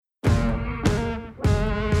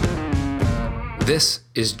This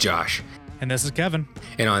is Josh. And this is Kevin.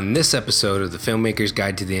 And on this episode of the Filmmaker's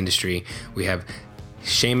Guide to the Industry, we have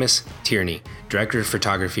Seamus Tierney, Director of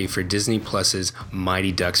Photography for Disney Plus's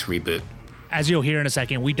Mighty Ducks reboot. As you'll hear in a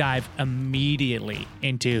second, we dive immediately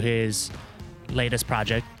into his latest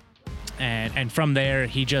project. And from there,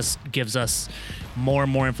 he just gives us more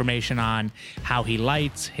and more information on how he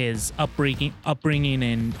lights, his upbringing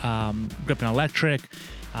in Grip and Electric.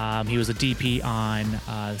 He was a DP on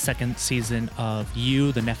the second season of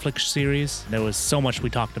You, the Netflix series. There was so much we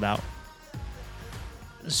talked about.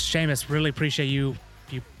 Seamus, really appreciate you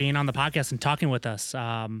being on the podcast and talking with us.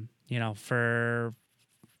 When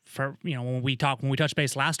we touched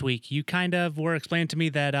base last week, you kind of were explaining to me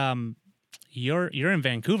that you're in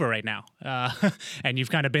Vancouver right now, and you've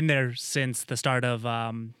kind of been there since the start of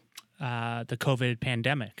the COVID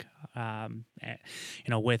pandemic.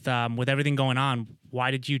 With everything going on, why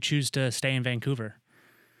did you choose to stay in Vancouver?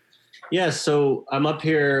 Yeah, so I'm up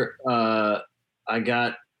here. I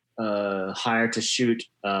got hired to shoot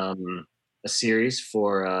a series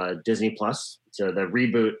for Disney Plus. So the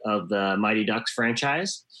reboot of the Mighty Ducks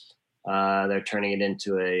franchise. They're turning it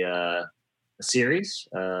into a series.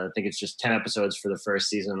 I think it's just 10 episodes for the first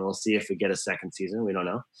season. We'll see if we get a second season. We don't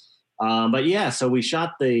know. But yeah, so we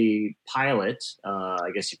shot the pilot.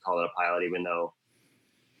 I guess you call it a pilot, even though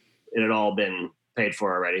it had all been paid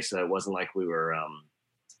for already. So it wasn't like we were,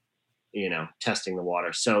 testing the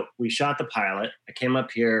water. So we shot the pilot. I came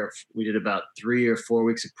up here. We did about 3 or 4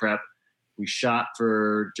 weeks of prep. We shot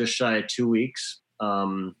for just shy of 2 weeks.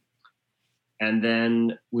 And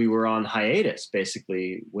then we were on hiatus,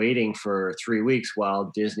 basically waiting for 3 weeks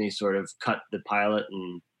while Disney sort of cut the pilot,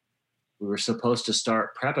 and we were supposed to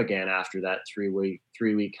start prep again after that 3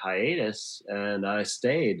 week hiatus. And I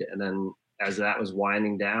stayed. And then as that was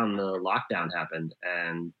winding down, the lockdown happened,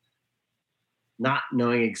 and not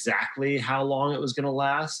knowing exactly how long it was going to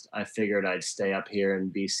last, I figured I'd stay up here in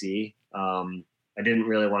BC. I didn't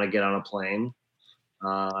really want to get on a plane.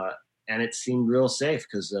 And it seemed real safe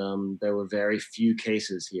because there were very few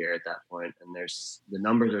cases here at that point, and the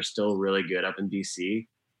numbers are still really good up in BC.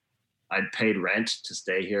 I'd paid rent to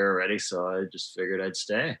stay here already, so I just figured I'd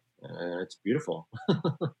stay. It's beautiful.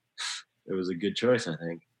 It was a good choice, I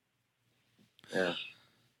think. Yeah.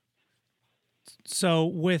 So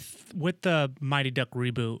with the Mighty Duck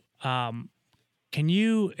reboot, can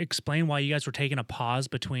you explain why you guys were taking a pause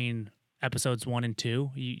between episodes 1 and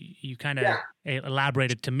 2? You kind of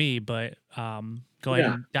elaborated to me, but go ahead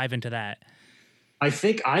and dive into that. I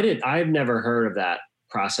think I did. I've never heard of that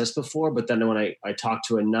process before, but then when I talked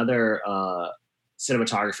to another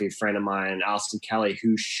cinematography friend of mine, Allison Kelly,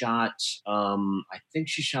 who shot, I think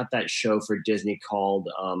she shot that show for Disney called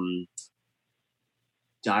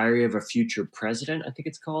Diary of a Future President, I think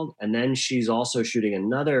it's called. And then she's also shooting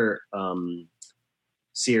another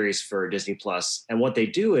series for Disney Plus. And what they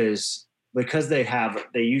do is, because they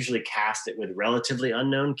usually cast it with relatively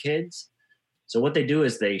unknown kids. So what they do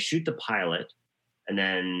is they shoot the pilot, and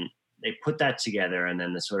then they put that together, and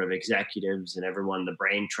then the sort of executives and everyone, the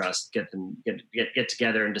brain trust, get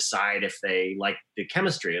together and decide if they like the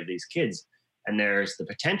chemistry of these kids. And there's the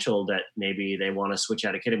potential that maybe they want to switch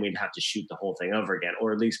out a kid and we'd have to shoot the whole thing over again,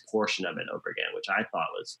 or at least portion of it over again, which I thought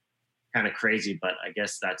was kind of crazy. But I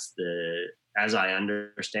guess that's as I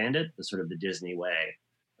understand it, the sort of the Disney way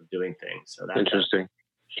of doing things. So that's interesting.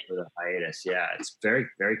 For the hiatus. Yeah, it's very,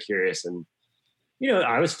 very curious. And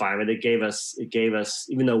I was fine with it. It gave us,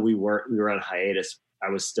 even though we were on hiatus,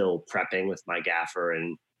 I was still prepping with my gaffer,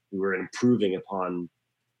 and we were improving upon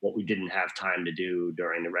what we didn't have time to do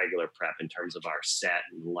during the regular prep in terms of our set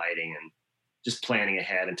and lighting, and just planning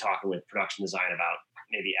ahead and talking with production design about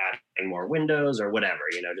maybe adding more windows or whatever,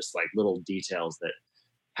 just like little details that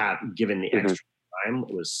have given the extra time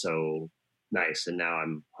was so nice. And now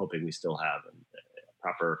I'm hoping we still have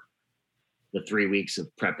the 3 weeks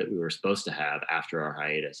of prep that we were supposed to have after our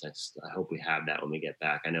hiatus. I hope we have that when we get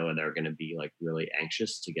back. I know they're going to be like really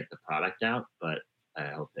anxious to get the product out, but I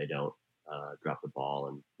hope they don't drop the ball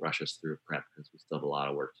and rush us through prep, because we still have a lot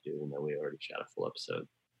of work to do, and then we already shot a full episode.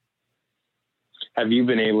 Have you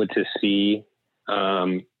been able to see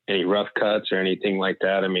any rough cuts or anything like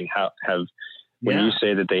that? I mean, when you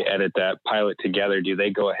say that they edit that pilot together, do they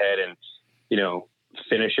go ahead and,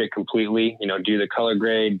 finish it completely, do the color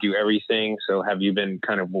grade, do everything? So have you been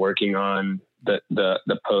kind of working on the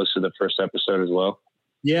post of the first episode as well?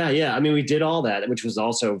 Yeah. I mean, we did all that, which was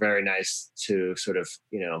also very nice to sort of,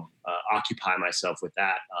 occupy myself with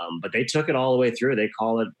that. But they took it all the way through. They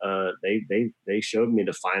call it, they showed me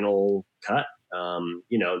the final cut. Oh,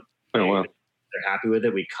 wow. They're happy with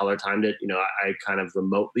it. We color timed it. I kind of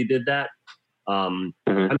remotely did that. I'm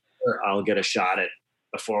I'll get a shot at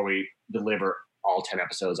before we deliver all 10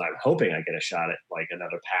 episodes. I'm hoping I get a shot at like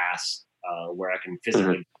another pass where I can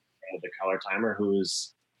physically with the color timer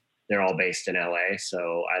they're all based in LA.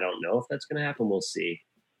 So I don't know if that's going to happen. We'll see.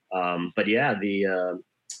 But yeah,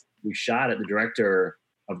 we shot it. The director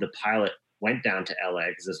of the pilot went down to LA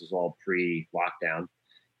because this was all pre-lockdown,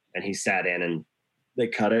 and he sat in and they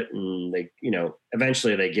cut it, and they,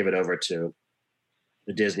 eventually they give it over to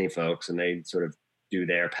the Disney folks and they sort of do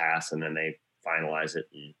their pass and then they finalize it.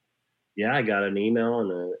 And yeah, I got an email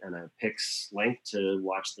and a Pix link to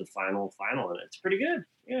watch the final, and it's pretty good.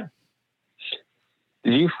 Yeah.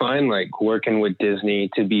 Did you find like working with Disney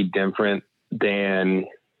to be different than,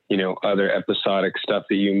 other episodic stuff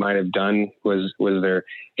that you might have done? Was there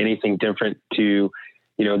anything different to,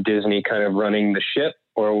 Disney kind of running the ship,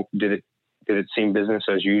 or did it seem business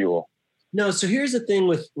as usual? No. So here's the thing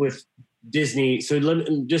with Disney. So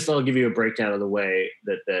I'll give you a breakdown of the way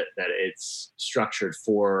that it's structured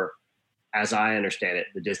for, as I understand it,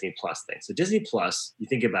 the Disney Plus thing. So Disney Plus, you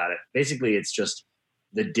think about it, basically it's just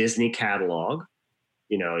the Disney catalog.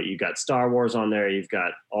 You've got Star Wars on there. You've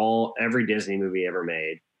got every Disney movie ever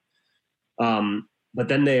made. But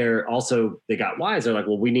then they got wise. They're like,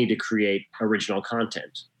 well, we need to create original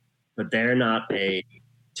content, but they're not a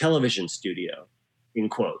television studio, in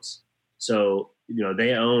quotes. So,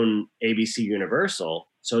 they own ABC Universal.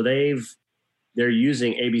 So they're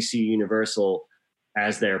using ABC Universal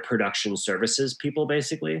as their production services people,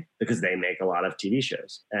 basically, because they make a lot of TV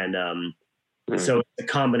shows. And so the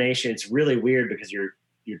combination, it's really weird because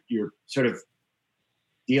you're sort of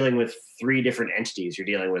dealing with three different entities. You're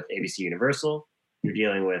dealing with ABC Universal, you're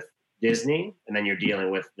dealing with Disney, and then you're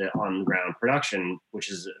dealing with the on-ground production,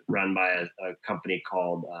 which is run by a company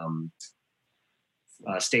called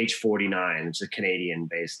Stage 49. It's a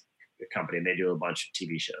Canadian-based company. They do a bunch of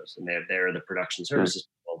TV shows, and they're the production services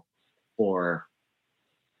people for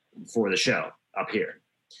the show up here.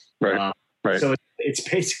 Right. Right. So it's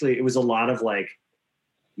basically, it was a lot of like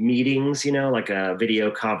meetings, like a video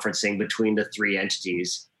conferencing between the three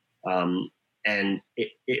entities. And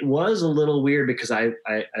it was a little weird because I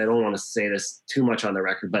don't want to say this too much on the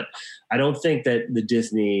record, but I don't think that the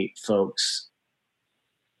Disney folks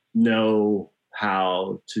know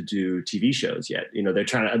how to do TV shows yet. I think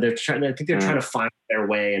they're trying to find their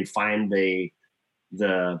way and find the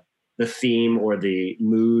theme or the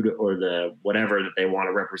mood or the whatever that they want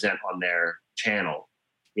to represent on their channel.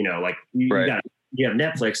 Like you have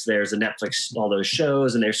Netflix, there's a Netflix, all those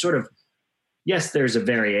shows, and there's sort of, yes, there's a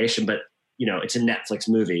variation, but it's a Netflix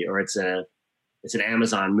movie or it's an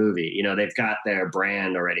Amazon movie. They've got their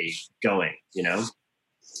brand already going,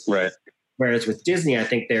 Right. Whereas with Disney, I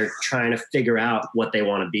think they're trying to figure out what they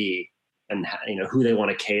want to be and, who they want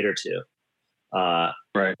to cater to.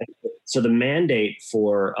 Right. So the mandate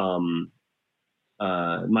for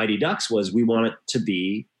Mighty Ducks was, we want it to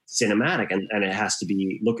be cinematic, and it has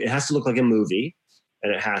to look like a movie,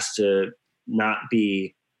 and it has to not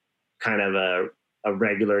be kind of a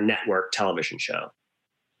regular network television show,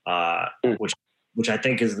 which I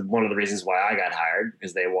think is one of the reasons why I got hired,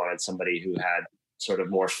 because they wanted somebody who had sort of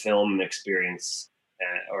more film experience,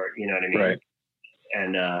 or you know what I mean? Right.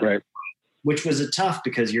 And right. Which was tough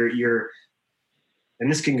because you're,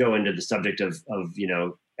 and this can go into the subject of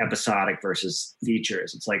episodic versus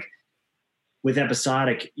features. It's like with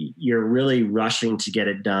episodic, you're really rushing to get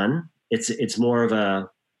it done. It's more of a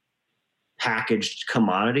packaged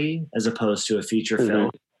commodity as opposed to a feature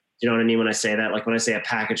film. You know what I mean when I say that? Like when I say a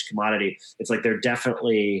packaged commodity, it's like they're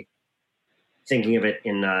definitely thinking of it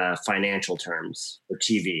in financial terms for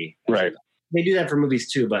TV. Right. They do that for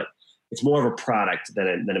movies too, but it's more of a product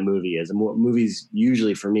than a movie is. Movies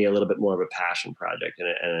usually for me a little bit more of a passion project,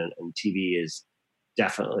 and TV is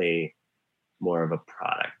definitely more of a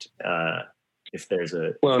product. If there's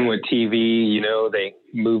and with TV, they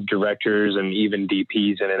move directors and even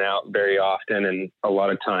DPs in and out very often, and a lot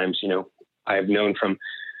of times, I've known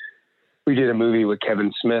we did a movie with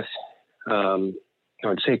Kevin Smith. I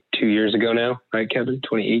would say 2 years ago now, right, Kevin?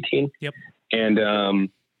 2018. Yep.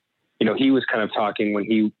 And he was kind of talking when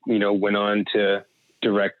he went on to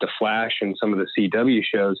direct The Flash and some of the CW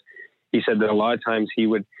shows. He said that a lot of times he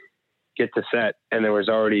would get to set and there was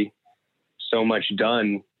already so much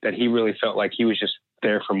done that he really felt like he was just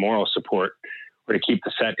there for moral support or to keep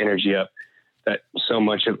the set energy up, that so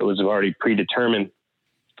much of it was already predetermined.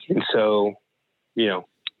 And so,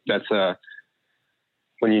 that's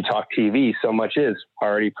when you talk TV, so much is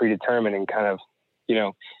already predetermined and kind of,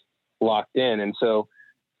 locked in. And so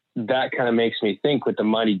that kind of makes me think with the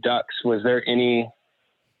Mighty Ducks, was there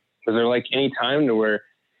like any time to where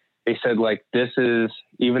they said like, this is,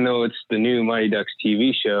 even though it's the new Mighty Ducks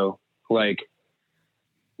TV show, like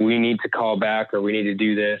we need to call back, or we need to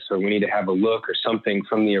do this, or we need to have a look or something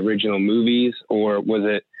from the original movies? Or was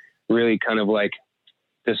it really kind of like,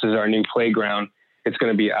 this is our new playground, it's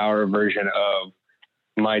going to be our version of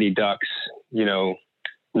Mighty Ducks, you know,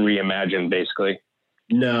 reimagined basically?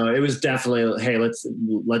 No, it was definitely, hey,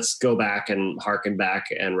 let's go back and harken back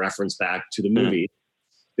and reference back to the movie,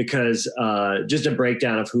 because just a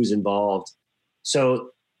breakdown of who's involved. So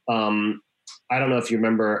I don't know if you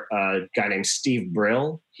remember a guy named Steve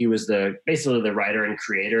Brill. He was basically the writer and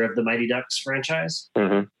creator of the Mighty Ducks franchise.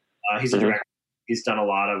 He's a director. He's done a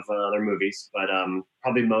lot of other movies, but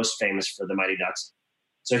probably most famous for the Mighty Ducks.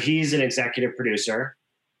 So he's an executive producer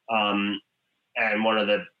and one of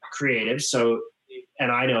the creatives. So,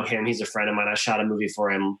 and I know him. He's a friend of mine. I shot a movie for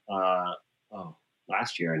him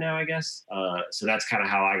last year now, I guess. So that's kind of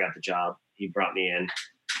how I got the job. He brought me in.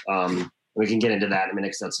 We can get into that in a minute,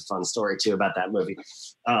 because that's a fun story too about that movie.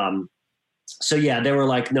 So yeah, they were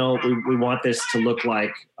like, no, we want this to look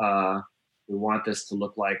like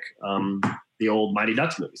the old Mighty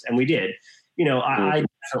Ducks movies. And we did. You know, I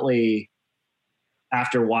definitely,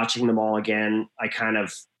 after watching them all again, I kind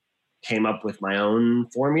of came up with my own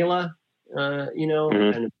formula, you know,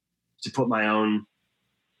 and to put my own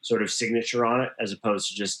sort of signature on it, as opposed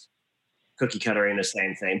to just cookie cuttering the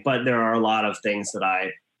same thing. But there are a lot of things that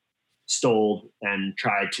I stole and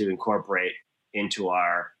tried to incorporate into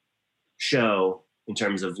our show in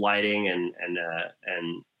terms of lighting and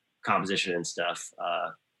composition and stuff.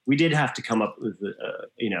 We did have to come up with,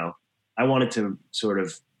 you know, I wanted to sort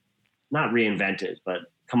of not reinvent it, but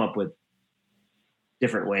come up with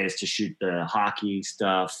different ways to shoot the hockey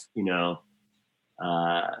stuff, you know,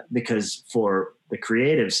 because for the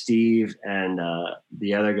creative, Steve and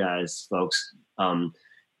the other guys, folks,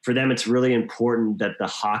 for them, it's really important that the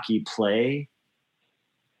hockey play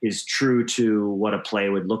is true to what a play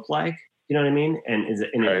would look like. You know what I mean? And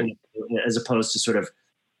as opposed to sort of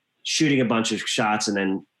shooting a bunch of shots and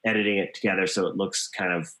then editing it together so it looks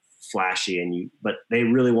kind of flashy, but they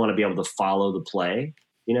really want to be able to follow the play,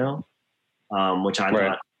 you know, which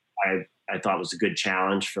I thought was a good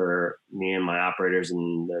challenge for me and my operators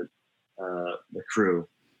and the crew.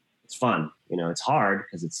 It's fun, you know. It's hard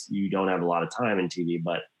because you don't have a lot of time in TV,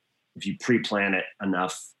 but if you pre-plan it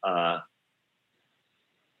enough,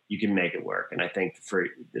 you can make it work. And I think for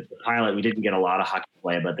the pilot, we didn't get a lot of hockey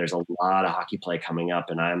play, but there's a lot of hockey play coming up,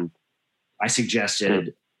 and I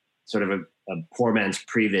suggested sort of a poor man's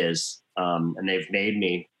previs, and they've made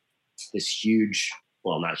me this huge,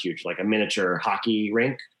 well, not huge, like a miniature hockey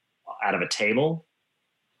rink out of a table.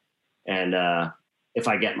 And if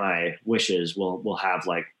I get my wishes, we'll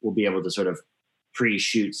be able to sort of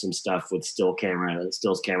pre-shoot some stuff with stills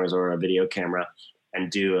cameras or a video camera, and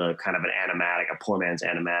do a kind of an animatic, a poor man's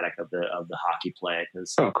animatic of the hockey play.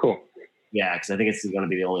 Oh, cool. Yeah, because I think it's going to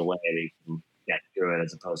be the only way we can get through it,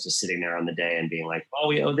 as opposed to sitting there on the day and being like, oh,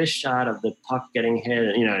 we owe this shot of the puck getting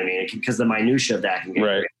hit. You know what I mean? Because the minutia of that can get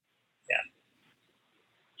right.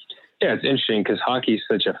 Yeah, it's interesting because hockey is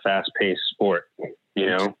such a fast-paced sport, you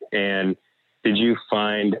know. And did you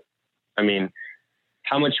find, I mean,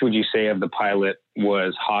 how much would you say of the pilot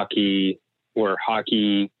was hockey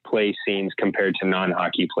play scenes compared to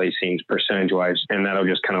non-hockey play scenes percentage-wise? And that'll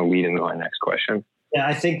just kind of lead into my next question. Yeah,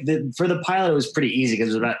 I think that for the pilot, it was pretty easy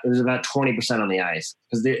because it was about 20% on the ice,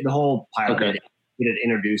 because the whole pilot we did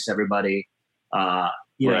introduce everybody.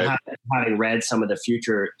 You know, having read some of the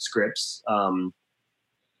future scripts,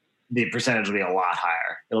 the percentage will be a lot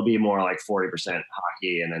higher. It'll be more like 40%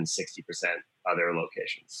 hockey and then 60% other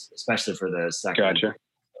locations, especially for the second. Gotcha.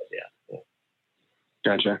 Yeah.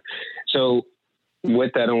 Gotcha. So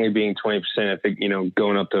with that only being 20%, I think, you know,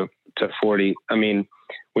 going up to 40, I mean,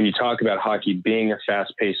 when you talk about hockey being a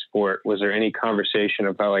fast-paced sport, was there any conversation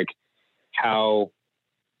about like how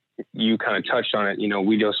you kind of touched on it? You know,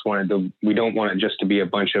 we don't want it just to be a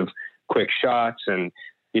bunch of quick shots and,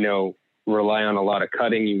 you know, rely on a lot of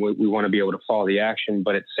cutting. We want to be able to follow the action,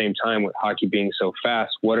 but at the same time, with hockey being so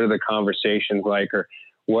fast, what are the conversations like, or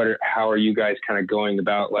how are you guys kind of going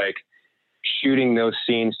about like shooting those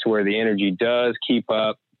scenes to where the energy does keep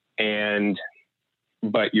up,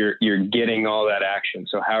 but you're getting all that action?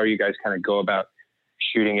 So how are you guys kind of go about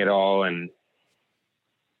shooting it all? And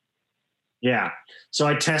yeah, so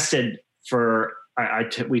I tested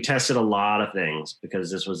we tested a lot of things,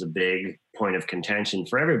 because this was a big point of contention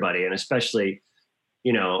for everybody, and especially,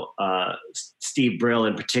 you know, Steve Brill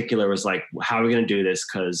in particular was like, how are we going to do this?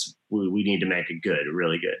 Because we need to make it good,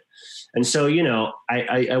 really good. And so,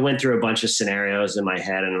 I went through a bunch of scenarios in my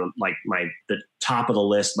head, and like the top of the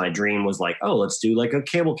list, my dream was like, oh, let's do like a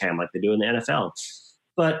cable cam like they do in the NFL.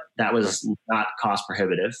 But that was not cost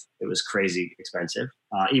prohibitive. It was crazy expensive.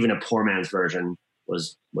 Even a poor man's version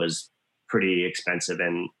was pretty expensive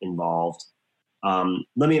and involved.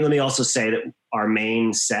 Let me also say that our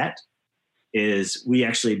main set is we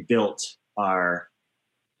actually built our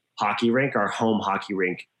hockey rink, our home hockey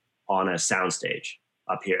rink, on a soundstage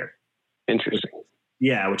up here. Interesting.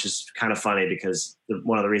 Yeah, which is kind of funny because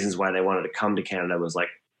one of the reasons why they wanted to come to Canada was like,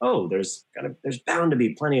 oh, there's bound to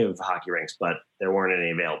be plenty of hockey rinks, but there weren't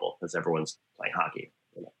any available because everyone's playing hockey.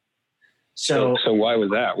 So why was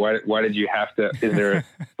that? Why did you have to? Is there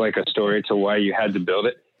like a story to why you had to build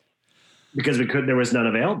it? Because there was none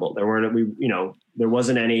available. There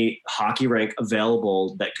wasn't any hockey rink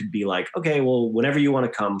available that could be like, okay, well, whenever you want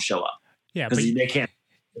to come, show up. Yeah, because they can't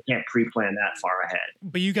pre-plan that far ahead.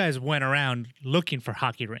 But you guys went around looking for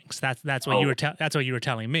hockey rinks. That's what you were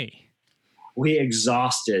telling me. We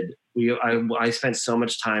exhausted. I spent so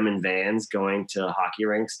much time in vans going to hockey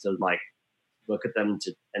rinks to like look at them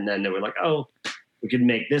and then they were like, oh, we could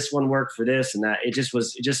make this one work for this and that.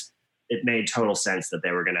 It made total sense that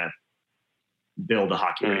they were going to build a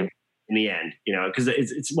hockey rink in the end, because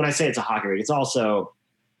it's when I say it's a hockey rink, it's also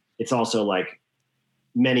like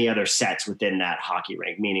many other sets within that hockey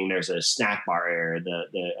rink, meaning there's a snack bar area,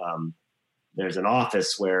 there's an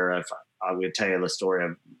office where if I would tell you the story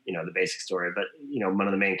of, the basic story, but one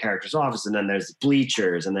of the main characters' office, and then there's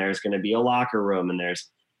bleachers, and there's going to be a locker room, and there's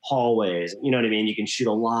hallways, you know what I mean? You can shoot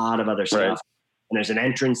a lot of other stuff. Right. And there's an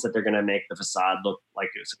entrance that they're going to make the facade look like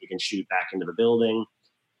so you can shoot back into the building.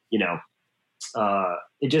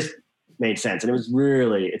 It just made sense. And it's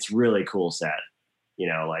really cool set.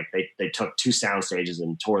 Like they took 2 sound stages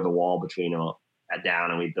and tore the wall between them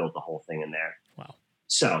down, and we built the whole thing in there. Wow.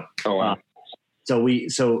 So, wow. So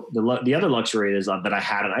the other luxury is that I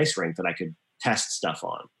had an ice rink that I could test stuff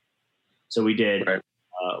on. So we did, right.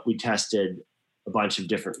 We tested a bunch of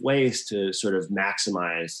different ways to sort of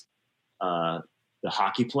maximize the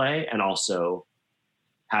hockey play and also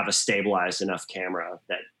have a stabilized enough camera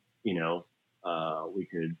that, we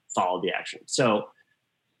could follow the action. So,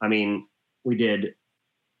 I mean, we did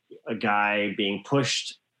a guy being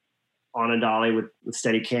pushed on a dolly with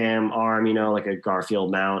steady cam arm, like a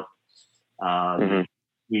Garfield mount.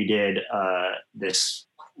 We did this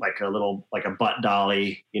like a butt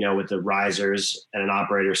dolly, with the risers and an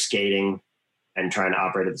operator skating and trying to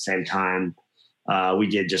operate at the same time. We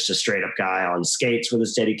did just a straight up guy on skates with a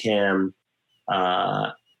steady cam.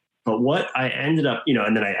 But what I ended up,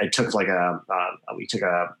 and then I took we took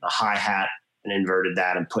a hi-hat and inverted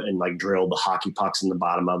that and put in drilled the hockey pucks in the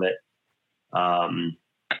bottom of it.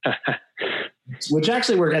 Which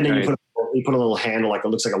actually worked. And then you put a little handle, like it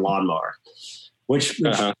looks like a lawnmower, which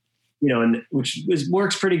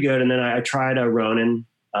works pretty good. And then I tried a Ronin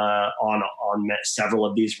on several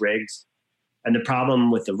of these rigs. And the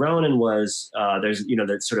problem with the Ronin was there's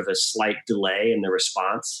sort of a slight delay in the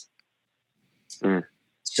response.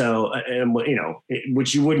 So,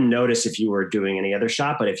 which you wouldn't notice if you were doing any other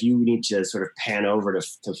shot, but if you need to sort of pan over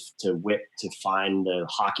to whip to find the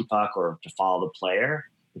hockey puck or to follow the player,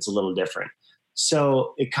 it's a little different.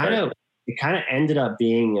 So it kind of ended up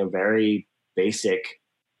being a very basic.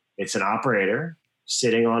 It's an operator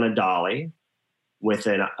sitting on a dolly with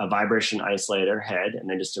a vibration isolator head, and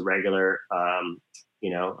then just a regular,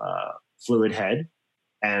 fluid head,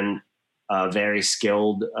 and a very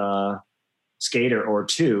skilled skater or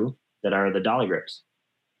 2 that are the dolly grips.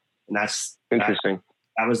 And that's interesting.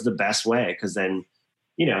 That was the best way, because then,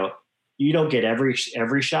 you don't get every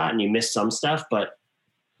shot and you miss some stuff, but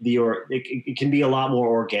it can be a lot more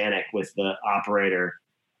organic with the operator.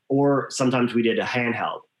 Or sometimes we did a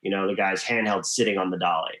handheld, the guy's handheld sitting on the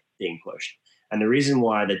dolly being pushed. And the reason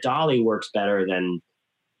why the dolly works better than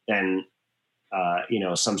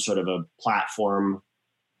some sort of a platform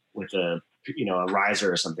with a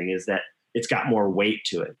riser or something is that it's got more weight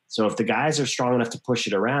to it. So if the guys are strong enough to push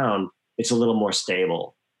it around, it's a little more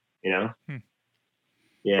stable, Yeah.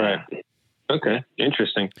 Right. Okay.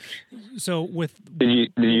 Interesting. So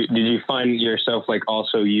did you find yourself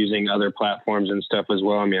also using other platforms and stuff as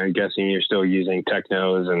well? I mean, I'm guessing you're still using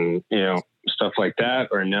technos and, stuff like that,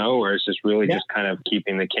 or no, or is this really just kind of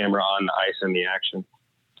keeping the camera on the ice and the action?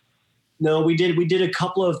 No, we did a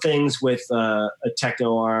couple of things with a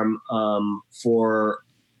techno arm for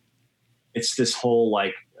it's this whole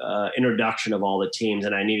introduction of all the teams,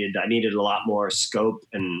 and I needed a lot more scope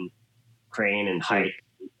and crane and height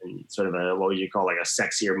and sort of what would you call a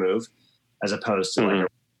sexier move. as opposed to like a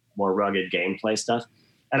more rugged gameplay stuff.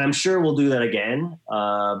 And I'm sure we'll do that again.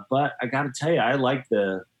 But I got to tell you, I like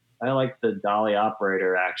the dolly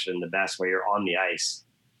operator action the best, where you're on the ice,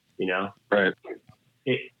 you know? Right.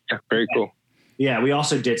 Very cool. Yeah. We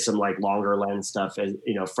also did some like longer lens stuff, as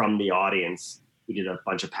you know, from the audience. We did a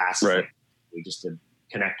bunch of passes. Right. We just to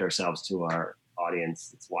connect ourselves to our audience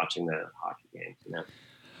that's watching the hockey games, you know?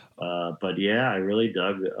 But yeah, I really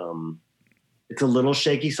dug, it's a little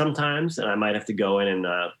shaky sometimes, and I might have to go in and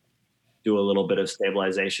do a little bit of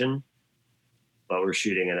stabilization, but we're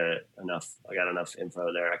shooting at I got enough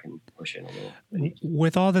info there. I can push in a little.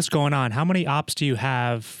 With all this going on, how many ops do you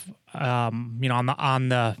have, you know, on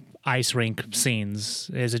the ice rink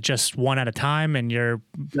scenes? Is it just one at a time and you're,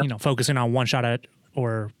 you know, focusing on one shot at,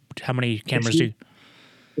 or how many cameras do you?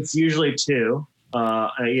 It's usually two,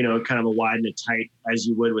 you know, kind of a wide and a tight, as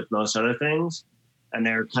you would with most other things. And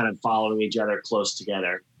they're kind of following each other close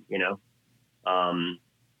together, you know?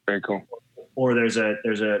 Very cool. Or there's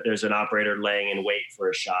an operator laying in wait for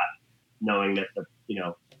a shot, knowing that you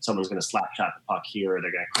know, someone's going to slap shot the puck here, or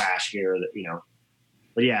they're going to crash here, you know.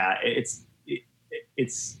 But yeah, it's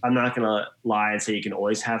I'm not going to lie and say you can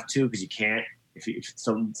always have two, because you can't. If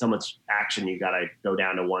so much action, you got to go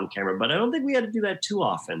down to one camera. But I don't think we had to do that too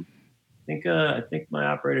often. I think my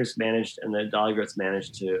operators managed, and the dolly grits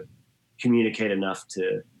managed to communicate enough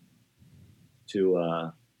to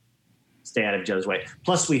stay out of each other's way.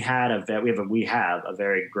 Plus, we have a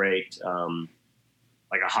very great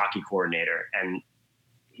like a hockey coordinator, and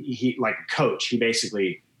he like a coach. He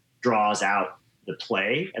basically draws out the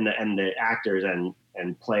play, and the actors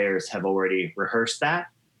and players have already rehearsed that,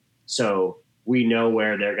 so we know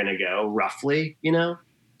where they're going to go roughly, you know.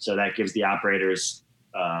 So that gives the operators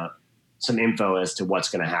some info as to what's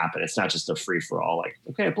going to happen. It's not just a free for all, like,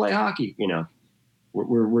 okay, play hockey, you know.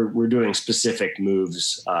 We're doing specific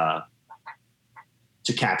moves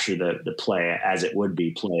to capture the play as it would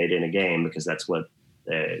be played in a game, because that's what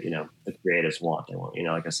the creatives want. They want, you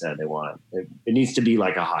know, like I said, it needs to be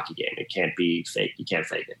like a hockey game. It can't be fake. You can't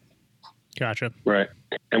fake it. Gotcha. Right.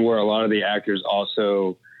 And were a lot of the actors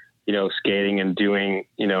also, you know, skating and doing,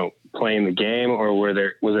 you know, playing the game, or was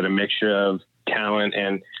it a mixture of talent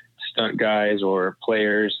and stunt guys or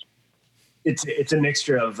players? It's a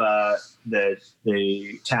mixture of the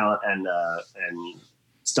talent and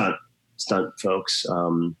stunt folks.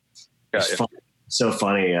 It's so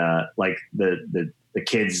funny. Like the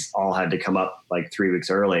kids all had to come up like 3 weeks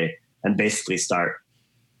early and basically start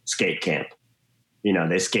skate camp. You know,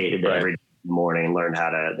 they skated every morning and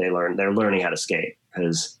they're learning how to skate,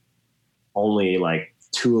 because only like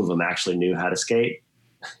 2 of them actually knew how to skate,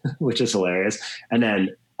 which is hilarious. And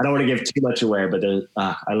then I don't want to give too much away, but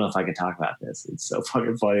I don't know if I can talk about this. It's so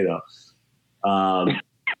fucking funny though.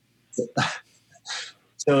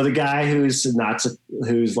 So the guy who's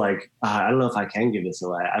like, I don't know if I can give this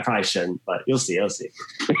away. I probably shouldn't, but you'll see.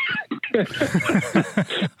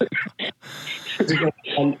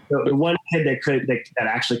 And the one kid that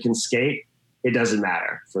actually can skate, it doesn't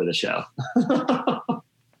matter for the show.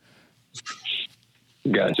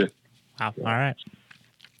 Gotcha. Wow. All right.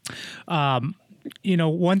 You know,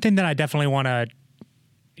 one thing that I definitely want to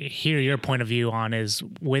hear your point of view on is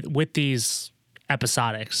with these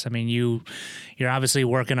episodics. I mean, you're obviously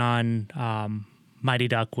working on Mighty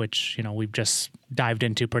Duck, which, you know, we've just dived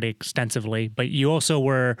into pretty extensively, but you also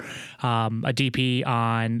were a DP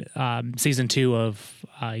on season 2 of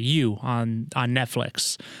You on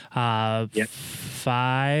Netflix.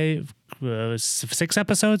 6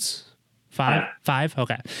 episodes? Five?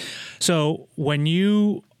 Okay. So when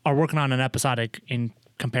you are working on an episodic in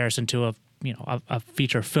comparison to a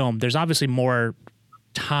feature film, there's obviously more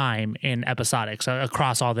time in episodics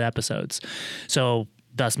across all the episodes. So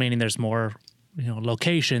thus meaning there's more, you know,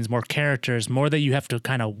 locations, more characters, more that you have to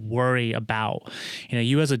kind of worry about. You know,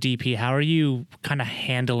 you as a DP, how are you kind of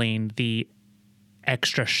handling the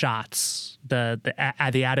extra shots, the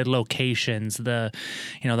added locations, the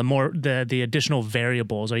additional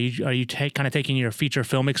variables? Are you kind of taking your feature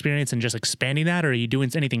film experience and just expanding that, or are you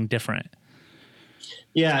doing anything different?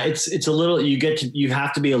 Yeah, it's a little, you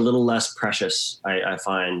have to be a little less precious, I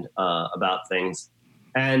find, about things.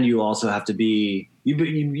 And you also have to be,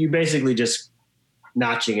 you basically just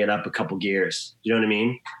notching it up a couple gears. You know what I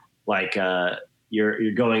mean? Like,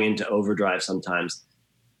 you're going into overdrive sometimes.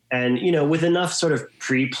 And, you know, with enough sort of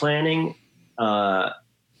pre-planning,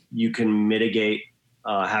 you can mitigate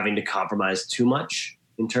having to compromise too much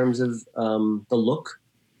in terms of the look.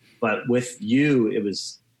 But with You, it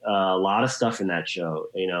was a lot of stuff in that show,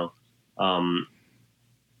 you know.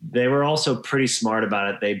 They were also pretty smart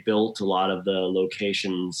about it. They built a lot of the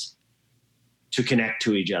locations to connect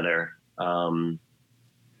to each other I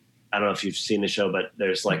don't know if you've seen the show, but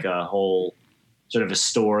there's like a whole sort of a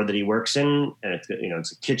store that he works in, and it's, you know,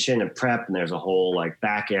 it's a kitchen and prep, and there's a whole like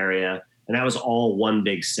back area, and that was all one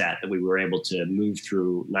big set that we were able to move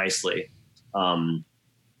through nicely,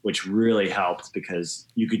 which really helped because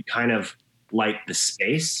you could kind of light the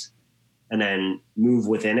space and then move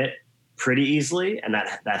within it pretty easily, and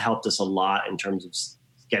that helped us a lot in terms of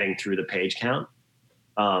getting through the page count.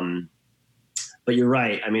 But you're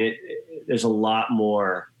right. I mean, there's a lot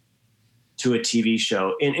more to a TV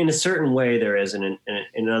show. In a certain way there is, and in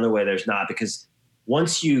another way there's not, because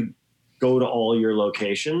once you go to all your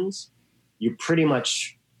locations, you're pretty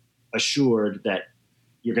much assured that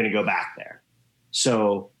you're going to go back there.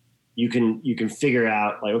 So you can figure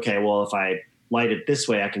out like, okay, well, if I light it this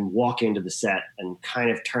way, I can walk into the set and kind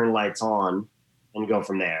of turn lights on and go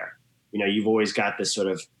from there. You know, you've always got this sort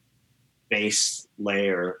of base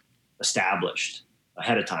layer established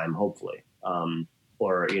ahead of time, hopefully.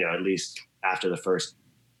 Or, you know, at least after the first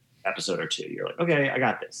episode or two, you're like, okay, I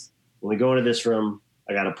got this. When we go into this room,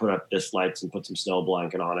 I got to put up this lights and put some snow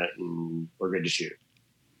blanket on it, and we're good to shoot.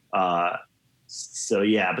 So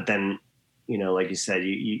yeah, but then, you know, like you said,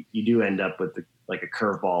 you do end up with like a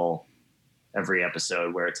curveball every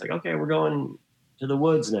episode where it's like, okay, we're going to the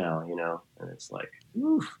woods now, you know, and it's like,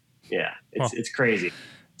 oof, yeah, it's crazy.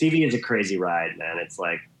 TV is a crazy ride, man. It's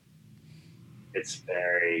like, it's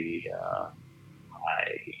very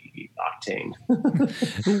high octane.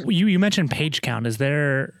 You mentioned page count. Is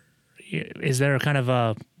there kind of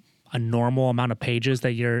a normal amount of pages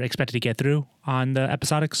that you're expected to get through on the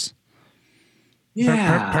episodics?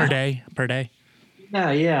 Yeah. Per day.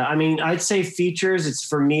 Yeah. I mean, I'd say features,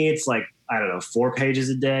 for me, it's like, I don't know, 4 pages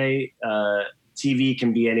a day. TV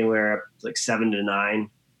can be anywhere like 7 to 9,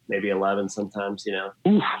 maybe 11 sometimes, you know.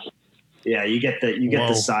 Oof. Yeah, you get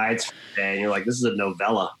the sides for the day, and you're like, this is a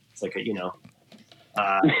novella. It's like you know.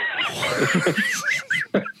 I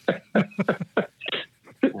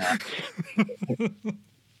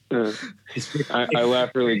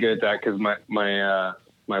laugh really good at that because my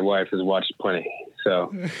wife has watched plenty.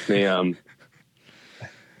 So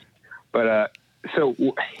so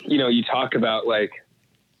you know, you talk about like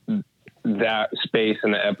that space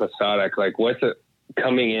and the episodic. Like, what's it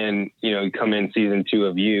coming in? You know, you come in season 2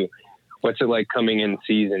 of You. What's it like coming in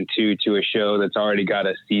season 2 to a show that's already got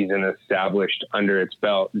a season established under its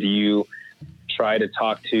belt? Do you try to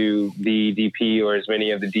talk to the DP or as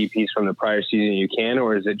many of the DPs from the prior season you can,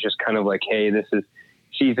 or is it just kind of like, hey, this is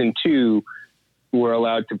season 2, we're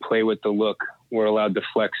allowed to play with the look, we're allowed to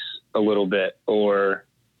flex a little bit, or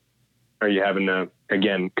are you having to,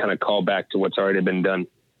 again, kind of call back to what's already been done?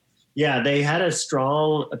 Yeah, they had a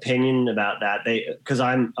strong opinion about that. Because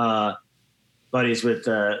I'm buddies with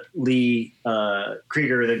Lee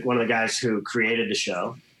Krieger, one of the guys who created the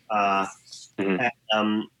show. And,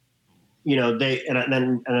 you know,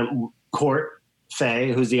 and Court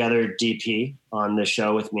Fay, who's the other DP on the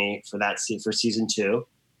show with me for season 2,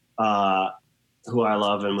 who I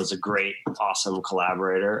love and was a great, awesome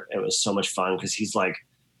collaborator. It was so much fun because he's like,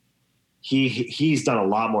 he's done a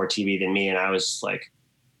lot more TV than me, and I was like,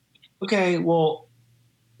 okay, well,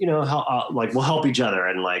 you know, like we'll help each other.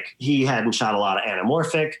 And like, he hadn't shot a lot of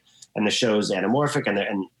anamorphic, and the show's anamorphic, and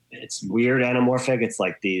it's weird anamorphic. It's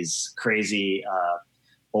like these crazy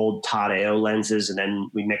old Todd AO lenses, and then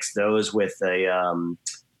we mix those with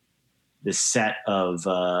this set of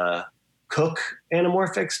Cook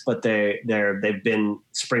anamorphics, but they've been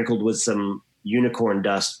sprinkled with some unicorn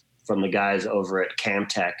dust from the guys over at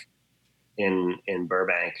Camtech in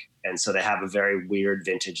Burbank, and so they have a very weird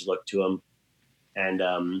vintage look to them. And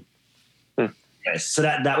so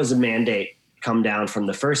that was a mandate come down from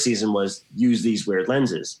the first season, was use these weird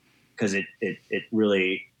lenses, because it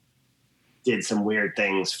really did some weird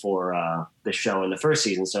things for the show in the first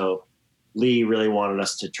season. So Lee really wanted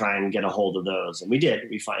us to try and get a hold of those, and we did.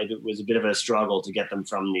 We find it was a bit of a struggle to get them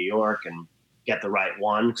from New York and get the right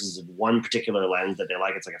one, because it's one particular lens that they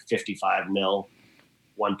like. It's like a 55 mil,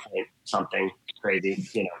 1 point something crazy,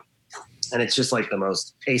 you know. And it's just like the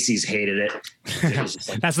most, ACs hated it. Like,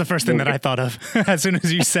 that's the first thing that I thought of as soon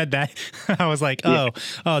as you said that. I was like, oh,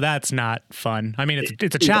 that's not fun. I mean,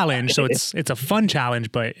 it's a challenge, so it's a fun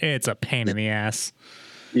challenge, but it's a pain in the ass.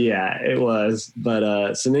 Yeah, it was,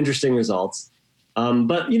 but some interesting results.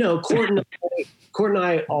 But you know, Court and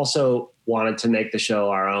I also wanted to make the show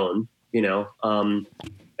our own, you know, and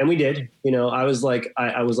we did. You know, I was like,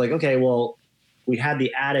 okay, well, we had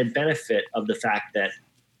the added benefit of the fact that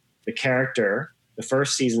the character, the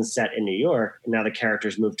first season set in New York, and now the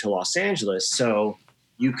characters moved to Los Angeles. So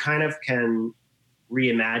you kind of can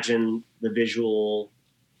reimagine the visual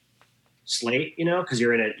slate, because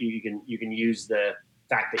you're you can use the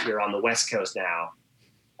fact that you're on the West Coast now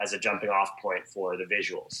as a jumping off point for the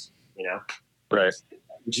visuals, Right.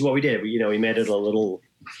 Which is what we did. We made it a little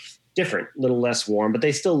different, a little less warm, but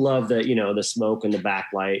they still love the smoke and the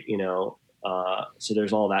backlight, so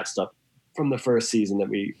there's all that stuff from the first season that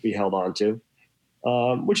we held on to,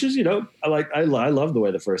 which is, I love the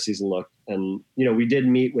way the first season looked. And, we did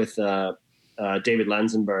meet with David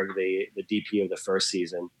Lenzenberg, the DP of the first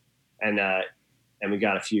season. And we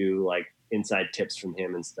got a few like inside tips from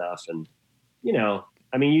him and stuff. And, you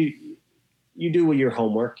do your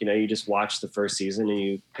homework, you just watch the first season and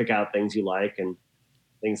you pick out things you like and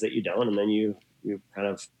things that you don't. And then you kind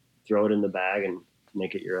of throw it in the bag and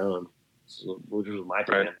make it your own, which was my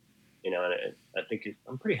plan, right. And I think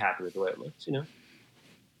I'm pretty happy with the way it looks, So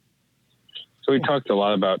we talked a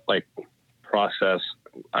lot about like process.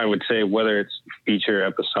 I would say whether it's feature,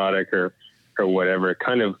 episodic, or whatever,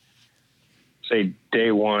 kind of say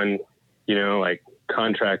day one, like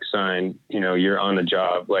contract signed, you're on the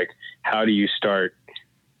job. Like, how do you start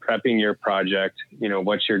prepping your project?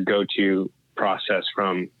 What's your go-to process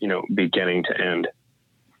from, beginning to end?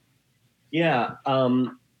 Yeah.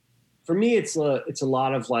 For me, it's a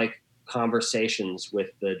lot of like conversations with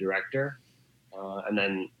the director, and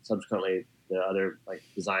then subsequently the other like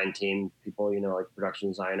design team people, like production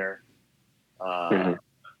designer.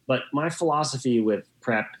 But my philosophy with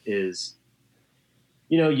prep is,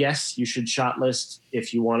 yes, you should shot list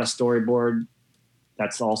if you want a storyboard.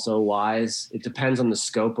 That's also wise. It depends on the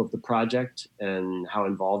scope of the project and how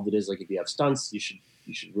involved it is. Like if you have stunts, you should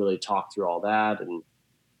really talk through all that. And,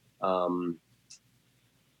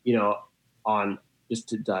 on just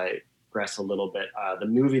to digress a little bit, the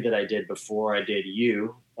movie that I did before I did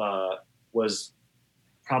You was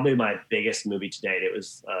probably my biggest movie to date. It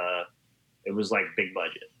was like big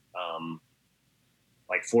budget,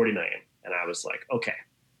 like 40 million. And I was like, okay,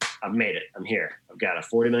 I've made it. I'm here. I've got a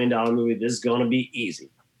 $40 million movie. This is going to be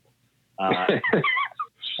easy. I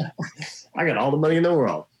got all the money in the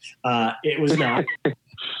world. It was not.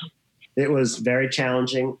 It was very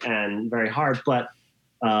challenging and very hard, but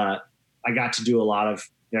I got to do a lot of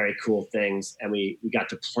very cool things, and we got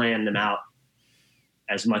to plan them out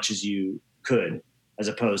as much as you could, as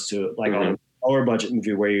opposed to like a lower budget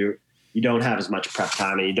movie where you don't have as much prep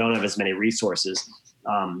time and you don't have as many resources.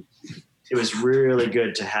 It was really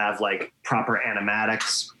good to have like proper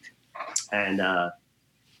animatics and,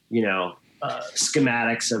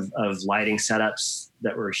 schematics of lighting setups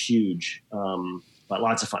that were huge, but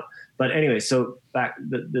lots of fun. But anyway, so back,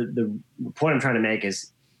 the point I'm trying to make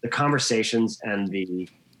is the conversations and the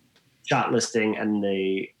shot listing and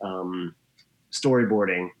the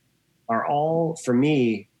storyboarding are all, for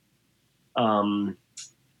me, a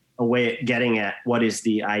way at getting at what is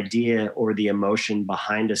the idea or the emotion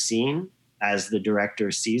behind a scene as the director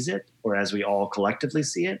sees it, or as we all collectively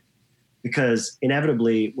see it. Because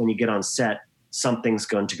inevitably, when you get on set, something's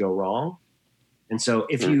going to go wrong. And so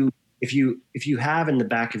if you have in the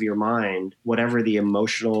back of your mind whatever the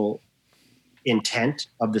emotional intent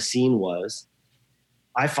of the scene was,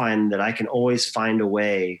 I find that I can always find a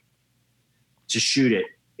way to shoot it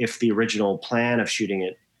if the original plan of shooting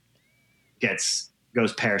it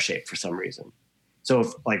goes pear-shaped for some reason. So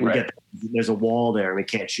if like there's a wall there and we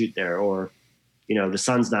can't shoot there, or the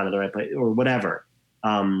sun's not in the right place, or whatever,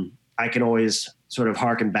 I can always sort of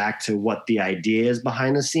harken back to what the idea is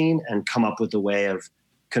behind the scene and come up with a way of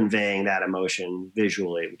conveying that emotion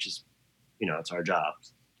visually, which is, it's our job.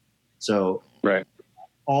 So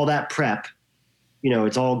all that prep,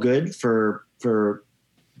 it's all good for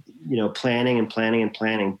planning and planning and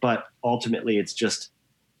planning, but ultimately it's just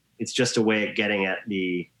a way of getting at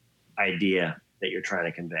the idea that you're trying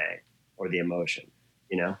to convey, or the emotion,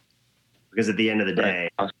 because at the end of the day,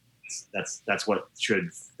 that's what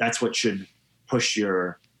should push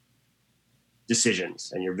your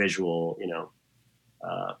decisions and your visual,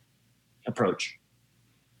 approach.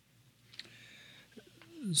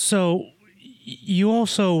 So you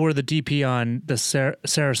also were the DP on the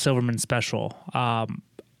Sarah Silverman special. How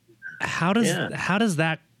does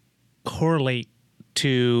that correlate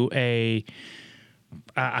to a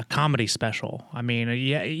comedy special? I mean,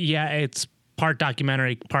 yeah, it's part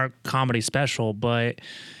documentary, part comedy special, but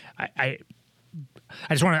I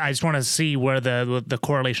just want to see where the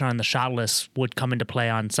correlation on the shot list would come into play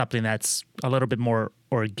on something that's a little bit more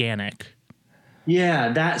organic.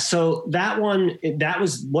 Yeah, that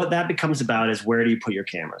was what that becomes about, is where do you put your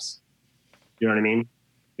cameras? You know what I mean?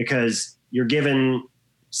 Because you're given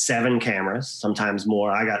 7 cameras, sometimes more.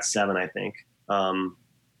 I got 7, I think. And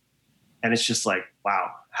it's just like,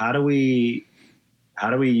 wow, how do we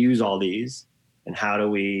use all these? and how do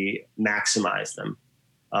we maximize them?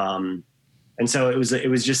 And so it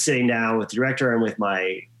was just sitting down with the director and with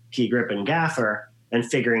my key grip and gaffer and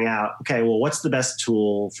figuring out, okay, well, what's the best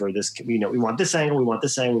tool for this? We want this angle, we want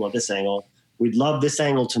this angle, we want this angle. We'd love this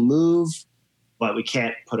angle to move, but we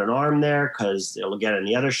can't put an arm there because it'll get in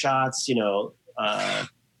the other shots,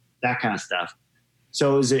 that kind of stuff.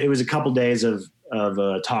 So it was a couple days of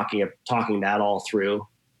talking that all through.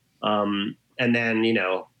 And then,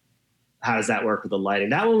 how does that work with the lighting?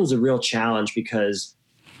 That one was a real challenge because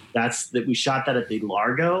we shot that at the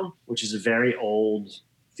Largo, which is a very old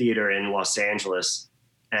theater in Los Angeles.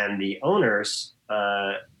 And the owners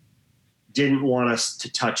didn't want us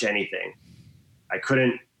to touch anything. I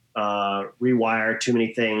couldn't rewire too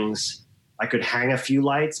many things. I could hang a few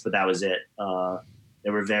lights, but that was it. They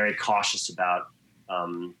were very cautious about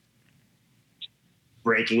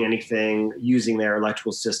breaking anything, using their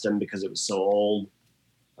electrical system because it was so old.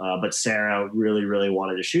 But Sarah really, really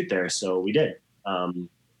wanted to shoot there, so we did.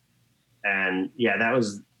 And yeah, that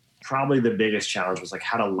was probably the biggest challenge, was like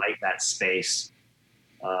how to light that space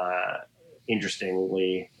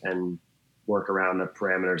interestingly and work around the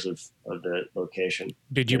parameters of the location.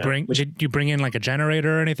 Did you bring in like a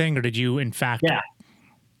generator or anything, or did you in fact? Yeah.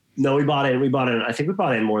 No, we bought in. I think we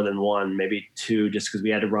bought in more than one, maybe two, just because we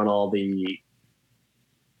had to run all the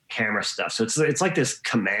camera stuff. So it's like this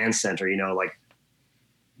command center, like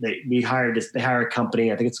they hire a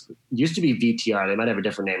company. I think it used to be VTR. They might have a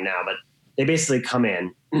different name now, but they basically come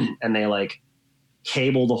in and they like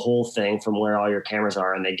cable the whole thing from where all your cameras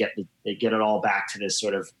are, and they get it all back to this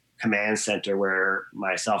sort of command center where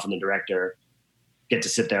myself and the director get to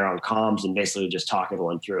sit there on comms and basically just talk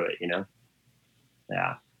everyone through it,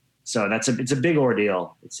 Yeah. So it's a big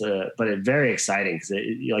ordeal. But it's very exciting because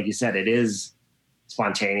like you said, it is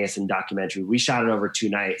spontaneous and documentary. We shot it over 2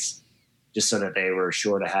 nights just so that they were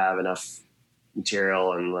sure to have enough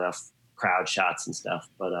material and enough crowd shots and stuff.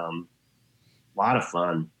 But a lot of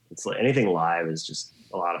fun. It's like anything live is just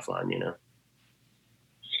a lot of fun,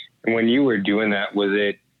 And when you were doing that, was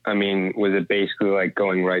it basically like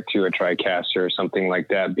going right to a TriCaster or something like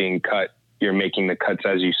that being cut? You're making the cuts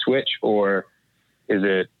as you switch, or is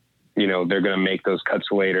it, they're going to make those cuts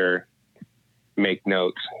later, make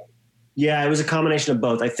notes? Yeah, it was a combination of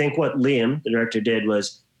both. I think what Liam, the director, did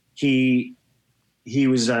was he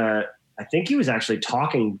was, I think he was actually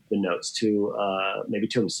talking the notes to, maybe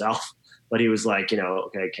to himself, but he was like,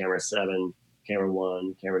 okay, camera 7, camera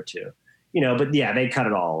 1, camera 2, but yeah, they cut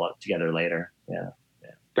it all up together later. Yeah.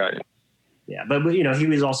 Got it. Yeah. But he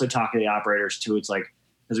was also talking to the operators too. It's like,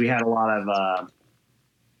 cause we had a lot of,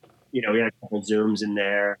 we had a couple zooms in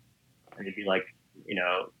there, and it'd be like,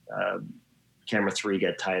 camera 3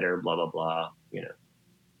 get tighter, blah, blah, blah, Yeah.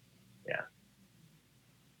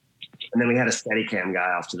 And then we had a Steadicam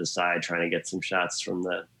guy off to the side trying to get some shots from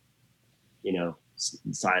the,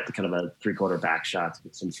 side, kind of a 3/4 back shots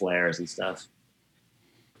with some flares and stuff.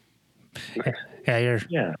 Yeah,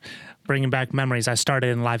 you're bringing back memories. I started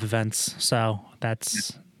in live events, so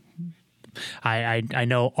that's I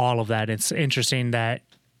know all of that. It's interesting that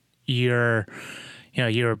you're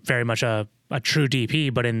very much a true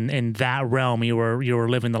DP, but in that realm, you were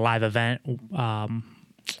living the live event,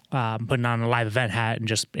 putting on a live event hat and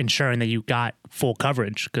just ensuring that you got full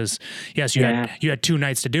coverage. Because yes, you had 2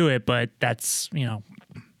 nights to do it, but that's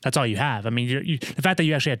that's all you have. I mean, the fact that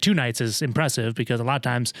you actually had 2 nights is impressive because a lot of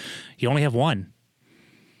times you only have 1.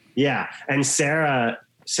 Yeah, and Sarah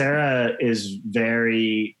is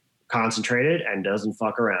very concentrated and doesn't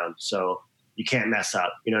fuck around, so you can't mess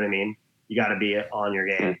up. You know what I mean? You got to be on your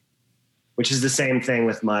game. Which is the same thing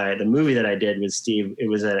with the movie that I did with Steve. It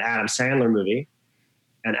was an Adam Sandler movie,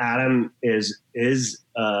 and Adam is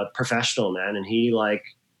a professional, man, and he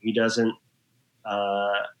doesn't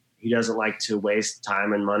like to waste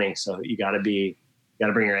time and money. So you got to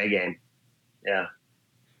bring your A game. Yeah,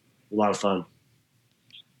 a lot of fun.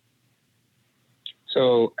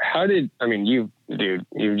 So you've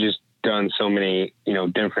just done so many,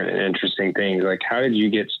 different and interesting things. Like, how did you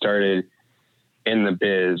get started in the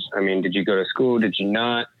biz? I mean, did you go to school? Did you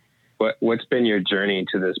not? What's been your journey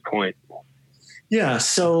to this point? Yeah.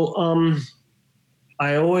 So,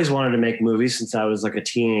 I always wanted to make movies since I was like a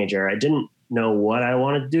teenager. I didn't know what I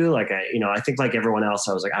wanted to do. Like I think like everyone else,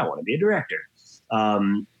 I was like, I want to be a director.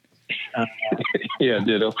 Yeah,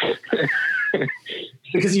 ditto.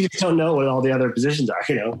 Because you just don't know what all the other positions are,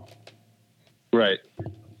 Right.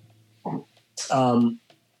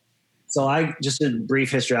 So just a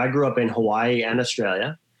brief history. I grew up in Hawaii and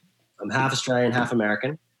Australia. I'm half Australian, half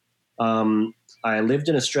American. I lived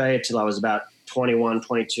in Australia till I was about 21,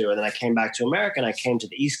 22. And then I came back to America and I came to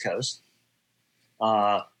the East Coast.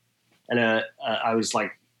 And I was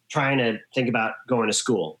like trying to think about going to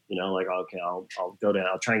school, like, okay, I'll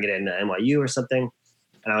try and get into NYU or something.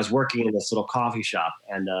 And I was working in this little coffee shop,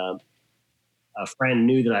 and a friend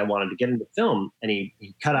knew that I wanted to get into film, and he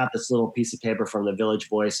cut out this little piece of paper from the Village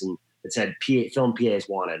Voice, and it said film PAs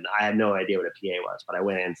wanted. And I had no idea what a PA was, but I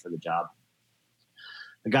went in for the job.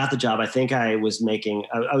 I got the job. I think I was making,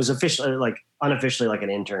 I was officially, like unofficially, like an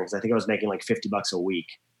intern, because I think I was making like $50 a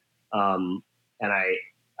week. And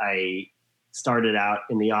I started out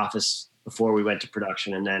in the office before we went to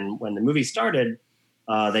production. And then when the movie started,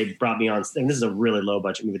 they brought me on, and this is a really low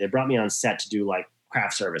budget movie. They brought me on set to do like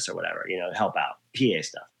craft service or whatever, help out, PA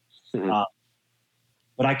stuff. Mm-hmm.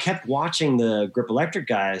 But I kept watching the Grip Electric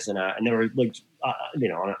guys, and they were like,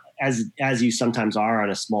 as you sometimes are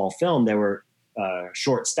on a small film, they were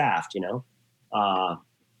short staffed,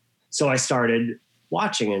 so I started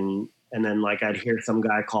watching, and then like I'd hear some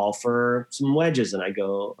guy call for some wedges, and I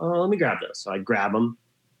go, oh, let me grab those. So I'd grab them,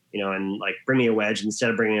 and like bring me a wedge. Instead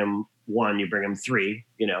of bringing him one, you bring him three,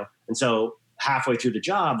 And so halfway through the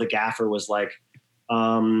job, the gaffer was like,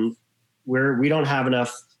 we don't have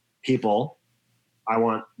enough people. I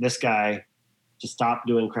want this guy to stop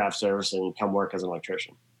doing craft service and come work as an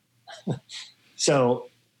electrician. So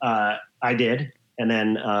I did. And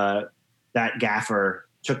then that gaffer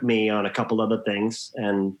took me on a couple other things,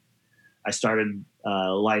 and I started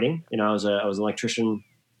lighting. I was an electrician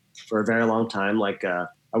for a very long time. Like I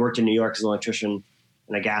worked in New York as an electrician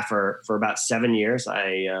and a gaffer for about 7 years.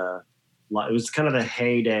 It was kind of the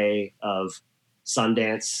heyday of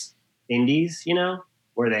Sundance indies,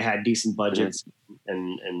 where they had decent budgets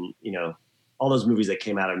and all those movies that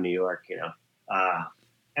came out of New York,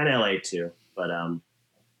 and LA too. But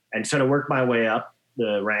and sort of worked my way up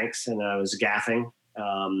the ranks, and I was gaffing.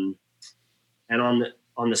 And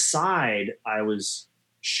on the side, I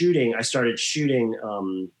started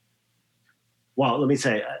shooting. Well, let me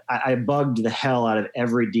say, I bugged the hell out of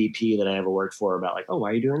every DP that I ever worked for about like, oh, why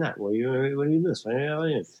are you doing that? What are you doing this?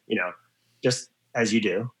 Just as you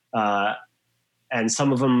do. And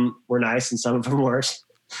some of them were nice and some of them weren't.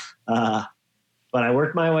 But I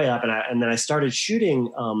worked my way up, and then I started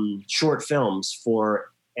shooting short films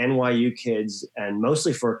for NYU kids and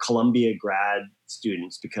mostly for Columbia grad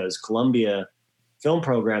students, because Columbia film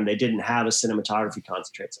program, they didn't have a cinematography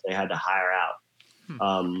concentrate, so they had to hire out.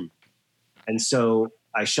 And so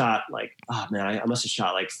I shot like, oh man, I must have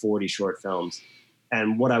shot like 40 short films.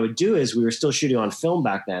 And what I would do is, we were still shooting on film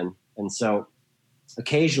back then. And so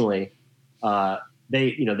occasionally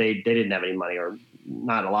they didn't have any money, or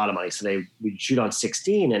not a lot of money. So we'd shoot on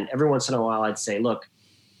 16, and every once in a while I'd say, look,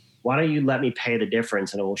 why don't you let me pay the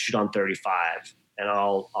difference, and we'll shoot on 35, and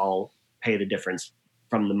I'll pay the difference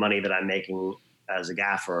from the money that I'm making as a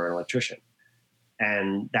gaffer or an electrician.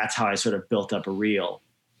 And that's how I sort of built up a reel.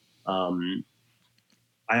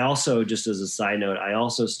 I also, just as a side note, I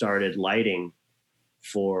also started lighting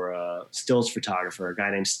for a stills photographer, a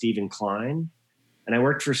guy named Steven Klein. And I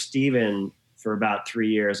worked for Steven for about 3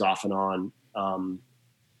 years off and on.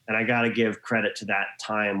 And I got to give credit to that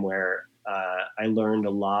time where I learned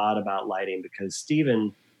a lot about lighting, because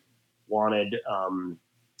Steven wanted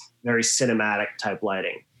very cinematic type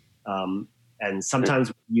lighting. And sometimes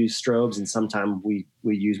we use strobes, and sometimes we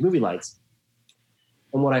use movie lights.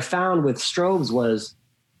 And what I found with strobes was,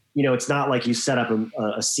 it's not like you set up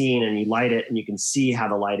a scene and you light it and you can see how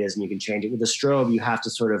the light is and you can change it. With a strobe, you have to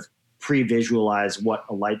sort of pre-visualize what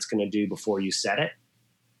a light's going to do before you set it.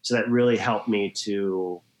 So that really helped me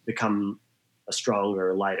to become a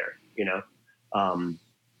stronger lighter,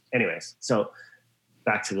 Anyways, so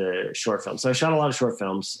back to the short film. So I shot a lot of short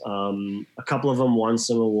films. A couple of them won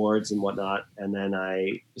some awards and whatnot. And then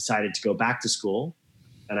I decided to go back to school,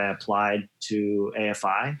 and I applied to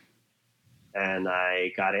AFI, and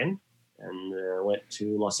I got in, and went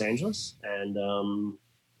to Los Angeles, and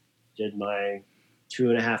did my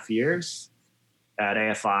 2.5 years at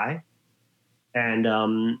AFI,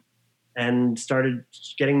 and started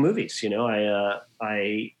getting movies.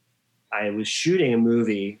 I was shooting a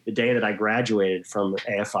movie the day that I graduated from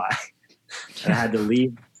AFI. And I had to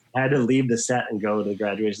leave the set and go to the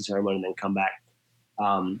graduation ceremony and then come back.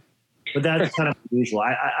 But that's kind of unusual.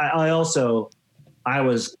 I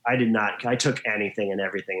took anything and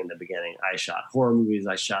everything in the beginning. I shot horror movies.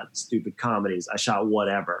 I shot stupid comedies. I shot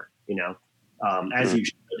whatever, as you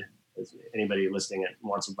should. As anybody listening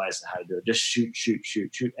wants advice on how to do it, just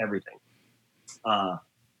shoot everything. And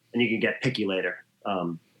you can get picky later.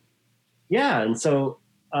 And so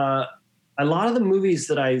a lot of the movies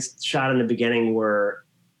that I shot in the beginning were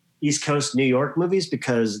East Coast New York movies,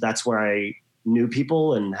 because that's where I knew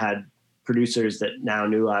people and had producers that now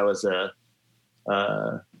knew I was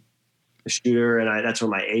the shooter, and that's where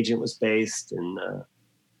my agent was based. And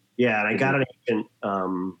and I got an agent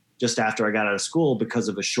just after I got out of school because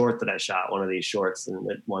of a short that I shot, one of these shorts,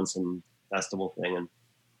 and it won some festival thing. And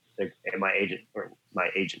my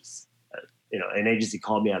agents, an agency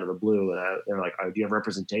called me out of the blue, and they were like, "Oh, do you have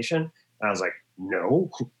representation?" And I was like,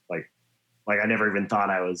 "No," like I never even thought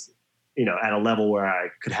I was, at a level where I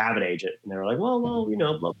could have an agent. And they were like, well,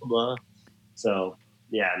 blah blah blah. So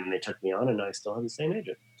and they took me on, and I still have the same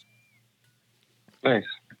agent. Nice.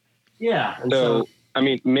 Yeah. And so I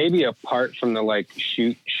mean, maybe apart from the like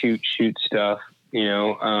shoot stuff,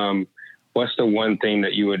 what's the one thing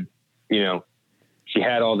that you would, if you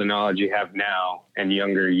had all the knowledge you have now and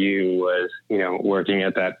younger you was, working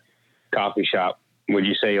at that coffee shop, would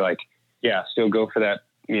you say like, yeah, still go for that,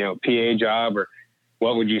 PA job? Or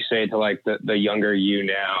what would you say to like the younger you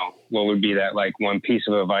now? What would be that like one piece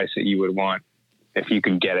of advice that you would want if you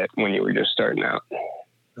could get it when you were just starting out?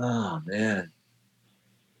 Oh man.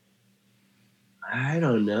 I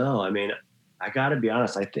don't know. I mean, I got to be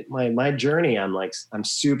honest. I think my journey, I'm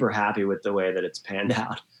super happy with the way that it's panned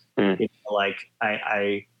out. Mm. I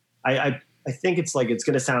think it's like, it's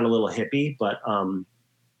going to sound a little hippie, but,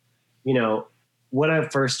 when I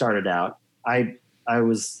first started out, I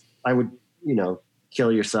would,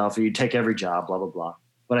 kill yourself, or you take every job, blah, blah, blah.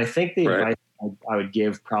 But I think the advice I would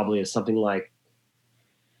give probably is something like,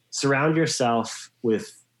 surround yourself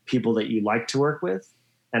with people that you like to work with,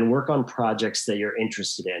 and work on projects that you're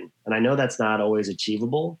interested in. And I know that's not always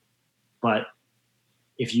achievable, but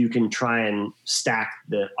if you can try and stack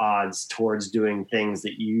the odds towards doing things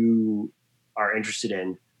that you are interested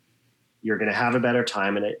in, you're going to have a better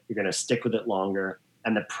time in it. You're going to stick with it longer,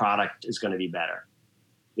 and the product is going to be better.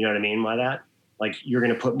 You know what I mean by that? Like, you're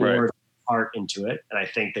going to put more heart into it. And I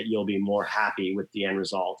think that you'll be more happy with the end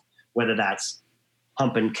result, whether that's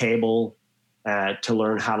pumping cable to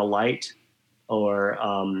learn how to light, or,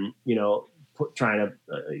 trying to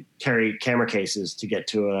carry camera cases to get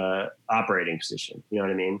to a operating position. You know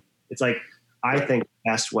what I mean? It's like, I think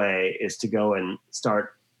the best way is to go and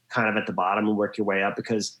start kind of at the bottom and work your way up,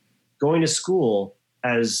 because going to school,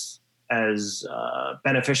 as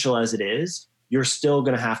beneficial as it is, you're still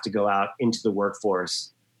going to have to go out into the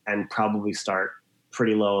workforce and probably start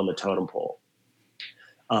pretty low on the totem pole.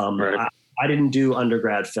 I didn't do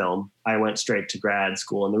undergrad film. I went straight to grad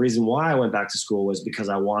school. And the reason why I went back to school was because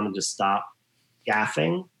I wanted to stop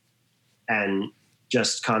gaffing and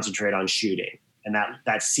just concentrate on shooting. And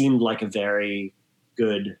that seemed like a very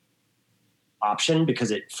good option, because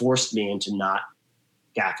it forced me into not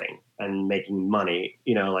gaffing and making money,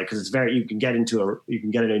 cause it's you can get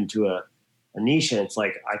it into a niche, and it's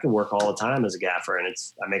like, I can work all the time as a gaffer, and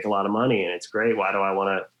I make a lot of money, and it's great. Why do I want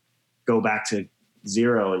to go back to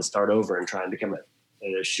zero and start over and try and become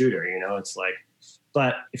a shooter? It's like,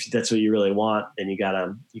 but if that's what you really want, then you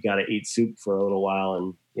gotta eat soup for a little while,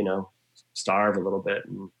 and starve a little bit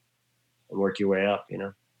and work your way up.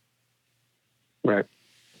 Right.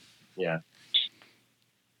 Yeah.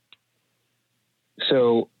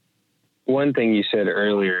 So one thing you said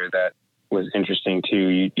earlier that was interesting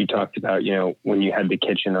too, you talked about, when you had the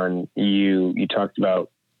kitchen on, you talked about,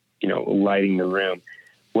 lighting the room.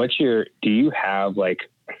 Do you have like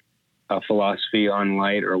a philosophy on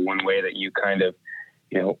light, or one way that you kind of,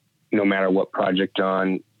 no matter what project you're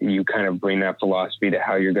on, you kind of bring that philosophy to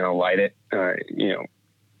how you're going to light it?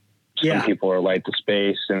 Some people are light the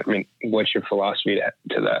space, and I mean, what's your philosophy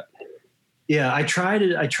to that? Yeah, I try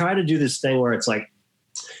to do this thing where it's like,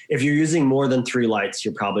 if you're using more than 3 lights,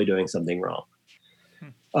 you're probably doing something wrong.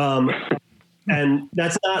 And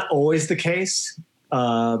that's not always the case,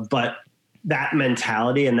 but that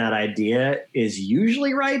mentality and that idea is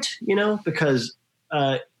usually right, because,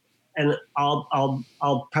 and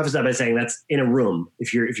I'll preface that by saying that's in a room.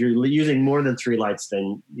 If you're using more than 3 lights,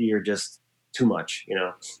 then you're just too much,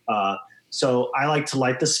 So I like to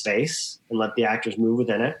light the space and let the actors move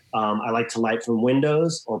within it. I like to light from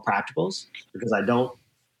windows or practicals, because I don't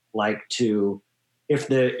like to, if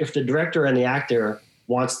the director and the actor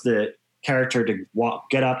wants the character to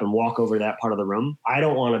get up and walk over that part of the room, I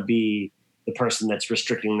don't want to be the person that's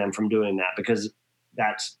restricting them from doing that, because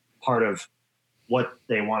that's part of what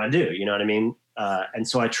they want to do. You know what I mean? And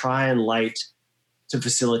so I try and light to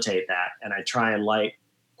facilitate that. And I try and light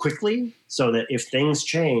quickly so that if things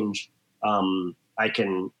change, I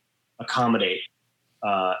can accommodate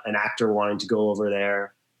an actor wanting to go over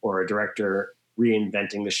there, or a director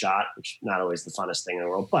reinventing the shot, which is not always the funnest thing in the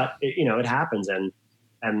world, but it happens. And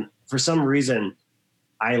for some reason,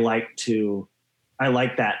 I like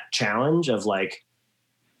that challenge of like,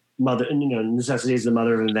 necessity is the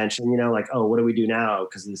mother of invention, like, oh, what do we do now?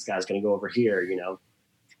 Because this guy's going to go over here,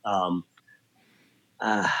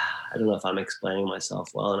 I don't know if I'm explaining myself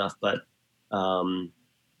well enough, but no,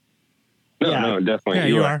 definitely. Yeah,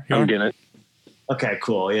 you are. I'm getting it. Okay,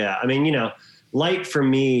 cool. Yeah. I mean, light for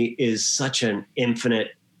me is such an infinite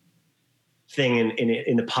thing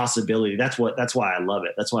in the possibility. That's why I love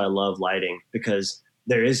it. That's why I love lighting, because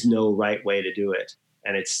there is no right way to do it.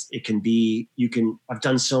 And I've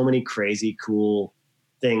done so many crazy, cool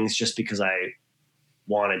things just because I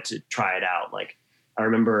wanted to try it out. Like I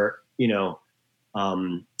remember,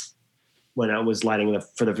 when I was lighting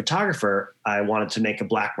for the photographer, I wanted to make a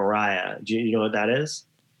Black Mariah. Do you know what that is?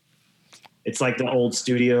 It's like the old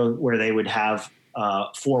studio where they would have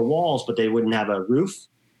 4 walls, but they wouldn't have a roof,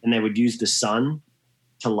 and they would use the sun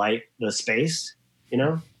to light the space,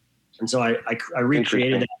 And so I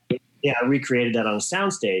recreated that. Yeah, I recreated that on a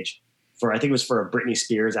soundstage I think it was for a Britney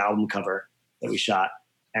Spears album cover that we shot.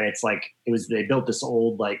 And it's like, they built this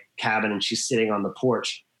old like cabin, and she's sitting on the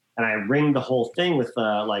porch, and I ringed the whole thing with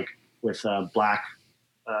black,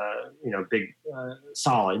 big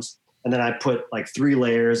solids. And then I put like 3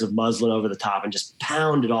 layers of muslin over the top and just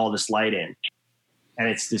pounded all this light in. And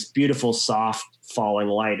it's this beautiful, soft falling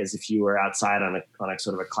light, as if you were outside on a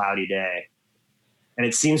sort of a cloudy day. And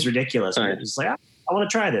it seems ridiculous, but it's like, I want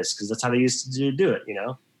to try this because that's how they used to do it,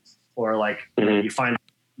 Or like you find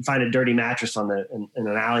a dirty mattress in an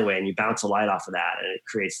alleyway, and you bounce a light off of that, and it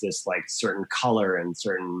creates this like certain color and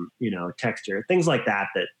certain texture, things like that.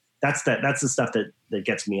 That's the stuff that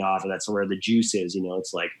gets me off, and that's where the juice is.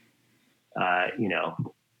 It's like,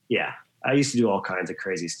 yeah. I used to do all kinds of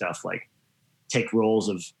crazy stuff, like take rolls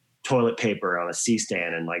of toilet paper on a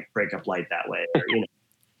C-stand and like break up light that way, or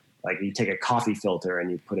like you take a coffee filter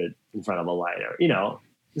and you put it in front of a light, or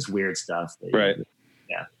just weird stuff. Right.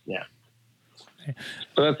 Yeah.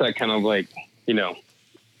 So that's that kind of like,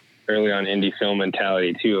 early on indie film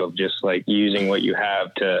mentality too, of just like using what you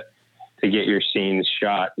have to get your scenes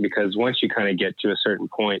shot. Because once you kind of get to a certain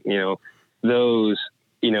point, those,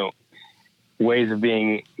 ways of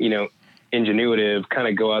being, ingenuitive kind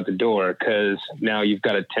of go out the door, because now you've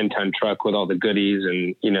got a 10-ton truck with all the goodies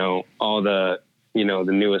and, all the, the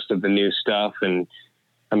newest of the new stuff. And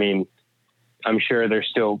I mean, I'm sure there's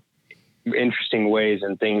still interesting ways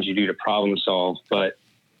and things you do to problem solve, but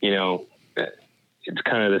it's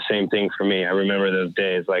kind of the same thing for me. I remember those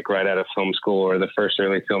days, like right out of film school, or the first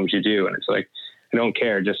early films you do. And it's like, I don't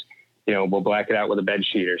care. Just, we'll black it out with a bed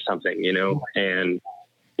sheet or something, and,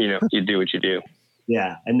 you do what you do.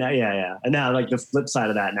 Yeah. And now, yeah. And now like the flip side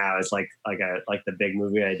of that now is like the big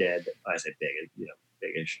movie I did. I say big,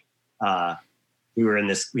 big-ish.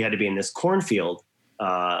 We had to be in this cornfield,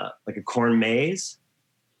 like a corn maze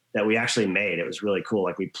that we actually made. It was really cool.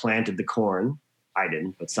 Like we planted the corn. I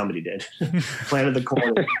didn't, but somebody did. Planted the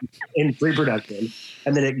corn in pre-production,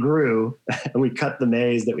 and then it grew, and we cut the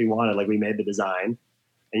maze that we wanted. Like we made the design,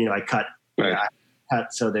 and I cut.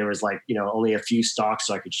 So there was like only a few stalks,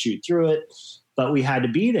 so I could shoot through it. But we had to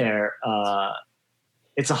be there.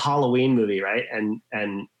 It's a Halloween movie, right?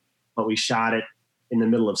 But we shot it in the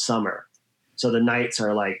middle of summer, so the nights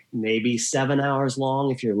are like maybe 7 hours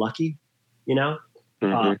long if you're lucky,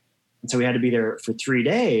 And so we had to be there for 3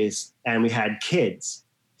 days, and we had kids,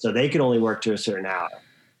 so they could only work to a certain hour.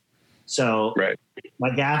 So my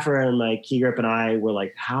gaffer and my key grip and I were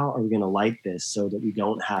like, how are we going to light this so that we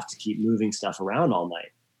don't have to keep moving stuff around all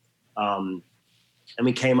night? And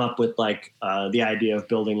we came up with like the idea of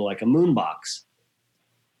building like a moon box.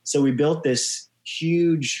 So we built this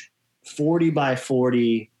huge 40 by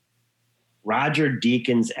 40 Roger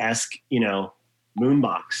Deakins-esque, moon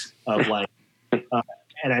box of like,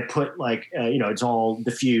 and I put like, it's all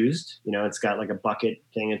diffused, it's got like a bucket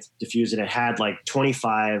thing. It's diffused, and it had like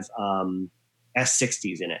 25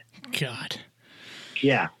 S60s in it. God.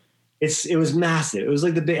 Yeah. It was massive. It was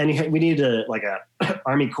like the big, and we needed a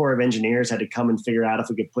Army Corps of Engineers had to come and figure out if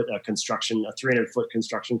we could put a 300-foot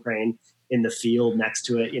construction crane in the field next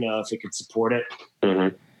to it, if it could support it.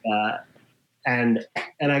 Mm-hmm. And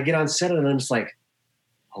I get on set and I'm just like,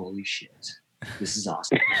 holy shit, this is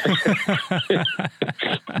awesome.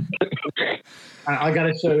 I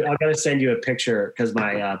gotta send you a picture, because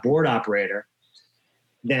my board operator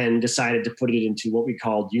then decided to put it into what we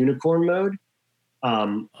called unicorn mode.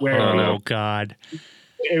 Where God,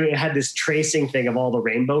 it had this tracing thing of all the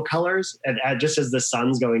rainbow colors, and just as the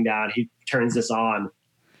sun's going down, he turns this on,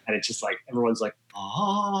 and it's just like everyone's like,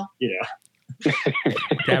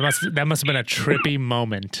 that must have been a trippy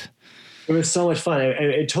moment. It was so much fun.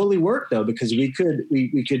 It totally worked though, because we could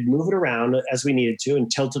move it around as we needed to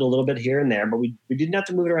and tilt it a little bit here and there, but we didn't have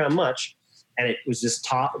to move it around much. And it was this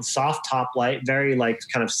soft top light, very like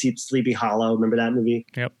kind of Sleepy Hollow. Remember that movie?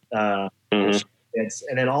 Yep.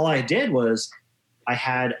 And then all I did was I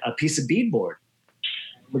had a piece of beadboard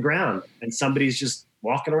on the ground, and somebody's just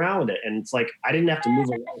walking around with it, and it's like I didn't have to move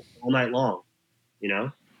all night long,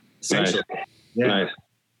 essentially. Nice. Yeah. Nice.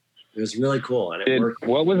 It was really cool, and it worked.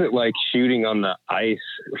 What was it like shooting on the ice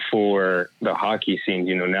for the hockey scenes?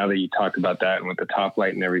 Now that you talk about that and with the top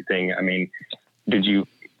light and everything, I mean, did you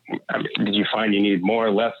find you needed more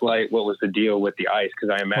or less light? What was the deal with the ice?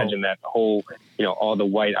 Because I imagine that whole, all the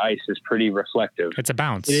white ice is pretty reflective. It's a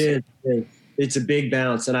bounce. It is. It's a big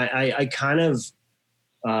bounce, and I kind of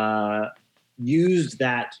used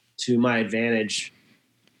that to my advantage,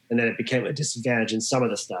 and then it became a disadvantage in some of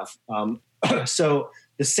the stuff. So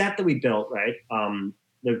the set that we built, right?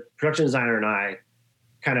 The production designer and I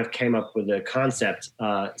kind of came up with a concept.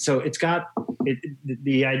 So it's got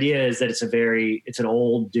the idea is that it's an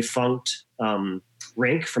old defunct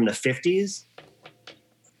rink from the 50s,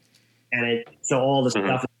 and so all the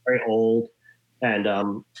stuff is very old,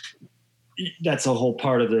 and that's a whole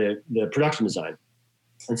part of the production design.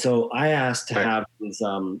 And so I asked to have these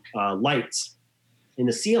lights in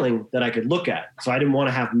the ceiling that I could look at. So I didn't want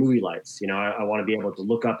to have movie lights. I want to be able to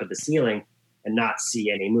look up at the ceiling and not see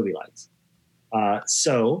any movie lights.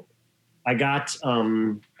 So I got,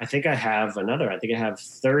 I think I have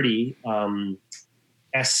 30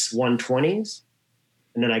 S120s.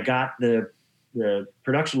 And then I got the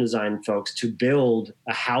production design folks to build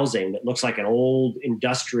a housing that looks like an old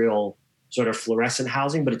industrial sort of fluorescent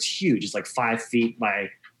housing, but it's huge. It's like 5 feet by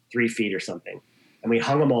 3 feet or something. And we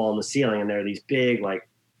hung them all on the ceiling, and they're these big,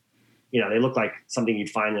 they look like something you'd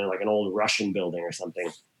find in like an old Russian building or something.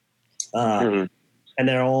 And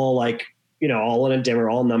they're all all in a dimmer,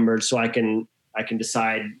 all numbered, so I can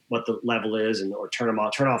decide what the level is or turn them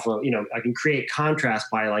on, turn off. I can create contrast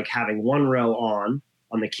by having one row on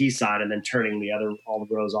the key side and then turning all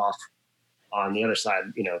the rows off on the other side,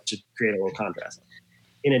 to create a little contrast.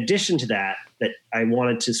 In addition to that I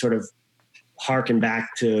wanted to sort of harken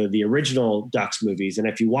back to the original Ducks movies. And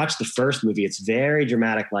if you watch the first movie, it's very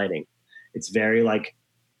dramatic lighting. It's very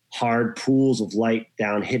hard pools of light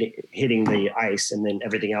down hitting the ice, and then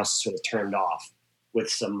everything else is sort of turned off with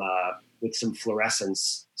some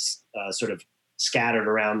fluorescence sort of scattered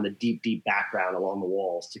around the deep background along the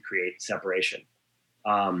walls to create separation.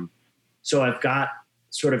 So I've got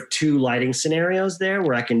sort of two lighting scenarios there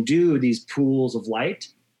where I can do these pools of light,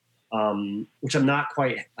 which I'm not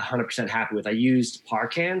quite 100% happy with. I used par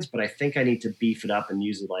cans, but I think I need to beef it up and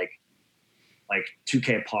use it like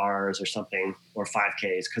 2K pars or something, or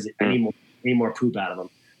 5Ks, because I need more poop out of them.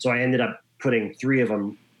 So I ended up putting 3 of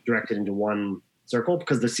them directed into one circle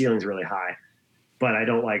because the ceiling's really high, but I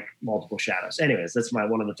don't like multiple shadows. Anyways, that's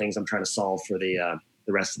one of the things I'm trying to solve for the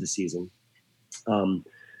rest of the season.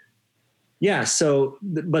 Yeah. So,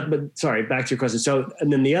 but sorry, back to your question. So,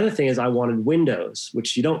 and then the other thing is I wanted windows,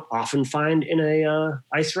 which you don't often find in a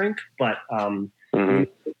ice rink, but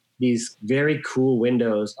these very cool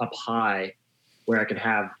windows up high where I could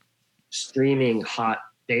have streaming hot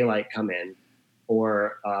daylight come in,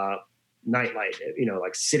 or night light,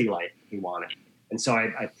 like city light if you want it. And so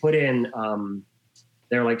I put in,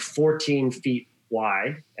 they're like 14 feet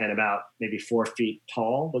wide and about maybe 4 feet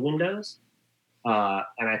tall, the windows.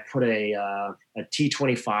 And I put a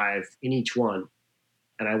T25 in each one,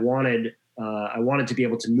 and I wanted to be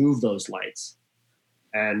able to move those lights,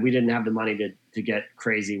 and we didn't have the money to get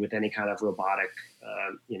crazy with any kind of robotic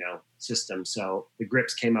system. So the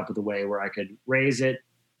Grips came up with a way where I could raise it,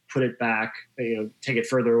 put it back, take it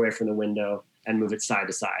further away from the window, and move it side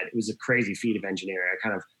to side. It was a crazy feat of engineering. I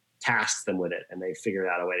kind of tasked them with it, and they figured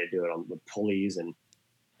out a way to do it with pulleys and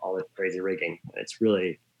all this crazy rigging. It's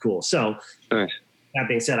really cool. So nice. That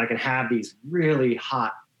being said, I can have these really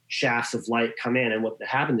hot shafts of light come in, and what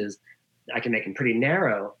happened is I can make them pretty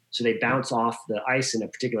narrow, so they bounce off the ice in a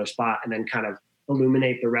particular spot and then kind of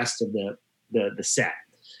illuminate the rest of the set.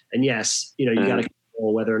 And yes, you got to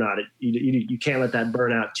control whether or not you can't let that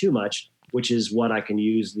burn out too much, which is what I can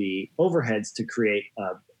use the overheads to create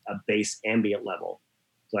a base ambient level.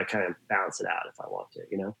 So I kind of balance it out if I want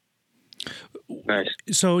to, Nice.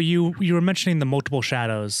 So you were mentioning the multiple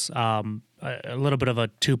shadows, a little bit of a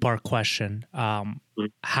 2-part question.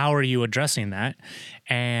 How are you addressing that?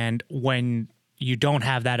 And when you don't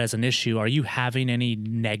have that as an issue, are you having any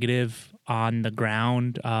negative on the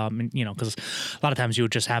ground? Because a lot of times you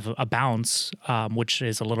would just have a bounce, which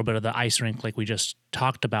is a little bit of the ice rink like we just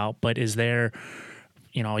talked about. But is there,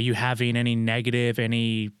 are you having any negative,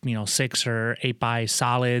 6 or 8 by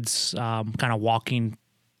solids kind of walking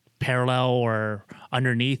parallel or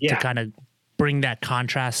underneath to kind of bring that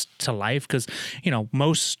contrast to life? Because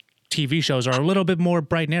most TV shows are a little bit more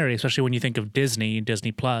bright and airy, especially when you think of Disney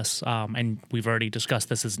Plus. And we've already discussed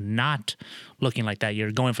this is not looking like that.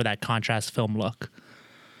 You're going for that contrast film look.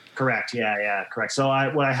 Correct. Yeah, correct. So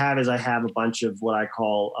what I have is I have a bunch of what I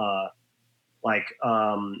call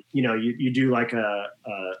you do like a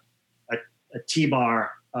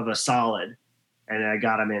T-bar of a solid, and I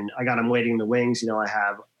got them weighting the wings. I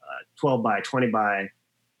have 12 by 20 by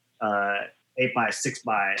 8 by 6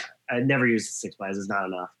 by. I never use the 6 bys; it's not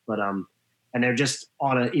enough. But and they're just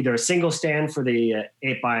on either a single stand for the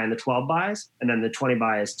 8 by and the 12 bys, and then the 20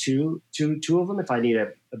 by is two of them if I need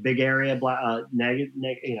a big area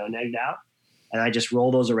negged out, and I just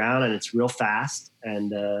roll those around, and it's real fast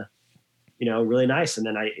and really nice. And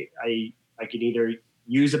then I can either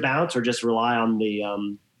use a bounce or just rely on the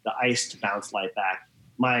ice to bounce light back.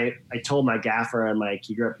 I told my gaffer and my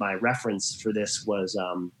key grip, my reference for this was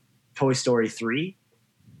Toy Story 3.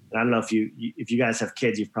 And I don't know if you guys have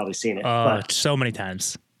kids, you've probably seen it. But so many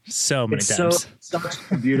times. It's such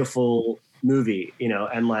a beautiful movie,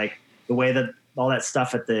 and like the way that all that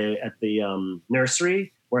stuff at the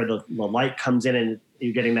nursery where the light comes in and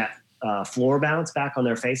you're getting that floor bounce back on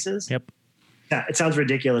their faces. Yep. Yeah, it sounds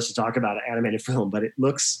ridiculous to talk about an animated film, but it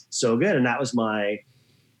looks so good. And that was my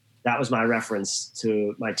reference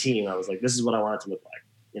to my team. I was like, this is what I want it to look like,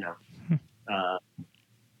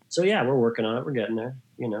 So yeah, we're working on it. We're getting there,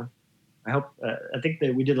 I think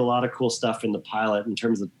that we did a lot of cool stuff in the pilot in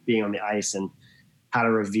terms of being on the ice and how to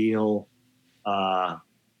reveal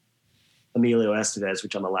Emilio Estevez,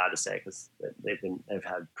 which I'm allowed to say because they've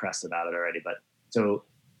had press about it already. But so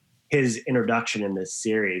his introduction in this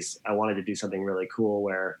series, I wanted to do something really cool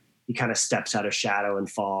where he kind of steps out of shadow and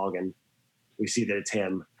fog, and we see that it's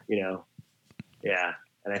him. Yeah,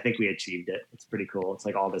 and I think we achieved it. It's pretty cool. It's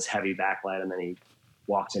like all this heavy backlight, and then he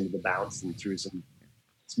walks into the bounce and through some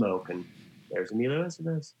smoke, and there's Emilio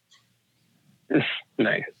Estevez.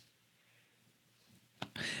 Nice.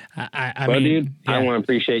 I well, mean, dude, yeah. I want to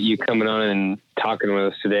appreciate you coming on and talking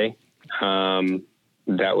with us today.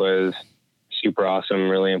 That was super awesome,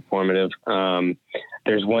 really informative.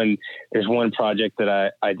 There's one project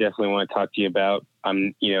that I definitely want to talk to you about.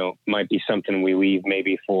 Might be something we leave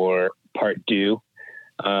maybe for part 2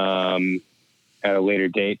 at a later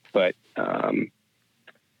date, but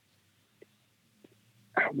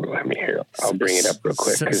let me hear. I'll bring it up real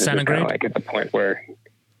quick because it's kind of like at the point where,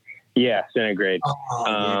 Centrigrade.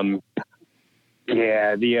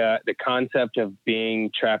 The concept of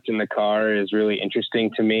being trapped in the car is really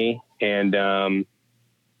interesting to me, and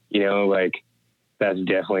that's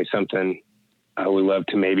definitely something I would love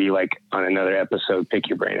to maybe on another episode pick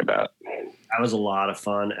your brain about. That was a lot of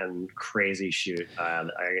fun and crazy shoot.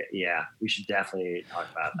 We should definitely talk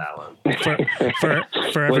about that one.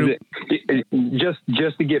 For every,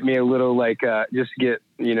 just to get me a little just to get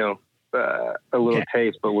a little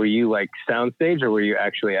taste. But were you soundstage or were you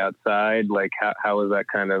actually outside? How was that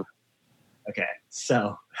kind of? Okay,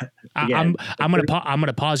 so again, I'm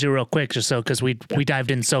gonna pause you real quick just so because we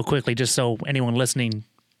dived in so quickly, just so anyone listening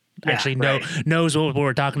knows what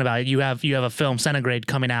we're talking about. You have a film Centrigrade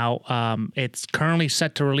coming out. It's currently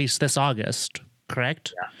set to release this August,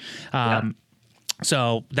 correct? Yeah.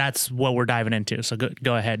 So that's what we're diving into. So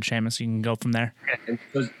go ahead, Seamus. You can go from there. Okay.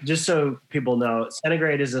 So just so people know,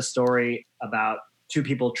 Centrigrade is a story about two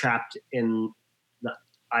people trapped in the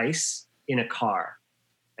ice in a car,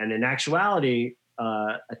 and in actuality,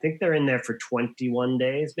 I think they're in there for 21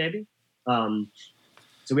 days, maybe. So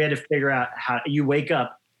we had to figure out how you wake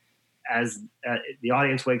up. As the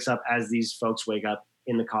audience wakes up, as these folks wake up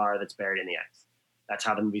in the car that's buried in the ice. That's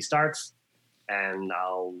how the movie starts. And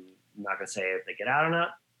I'm not going to say if they get out or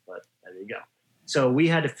not, but there you go. So we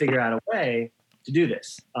had to figure out a way to do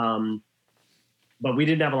this. But we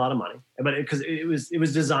didn't have a lot of money, but because it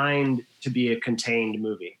was designed to be a contained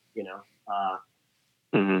movie,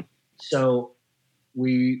 So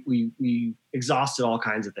we exhausted all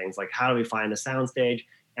kinds of things. Like, how do we find a soundstage?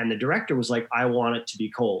 And the director was like, I want it to be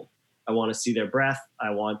cold. I want to see their breath. I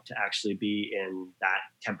want to actually be in that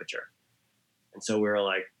temperature. And so we were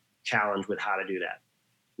challenged with how to do that.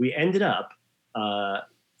 We ended up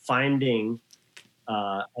finding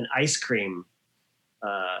an ice cream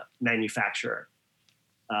manufacturer,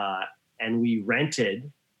 and we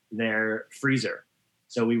rented their freezer.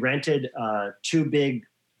 So we rented 2 big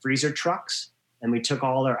freezer trucks, and we took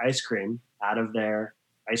all their ice cream out of their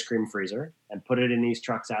ice cream freezer and put it in these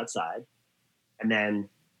trucks outside. And then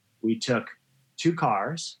we took 2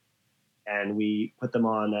 cars and we put them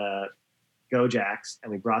on go jacks,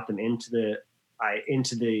 and we brought them into the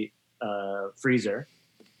freezer,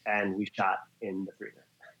 and we shot in the freezer.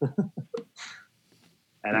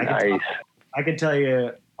 And I can tell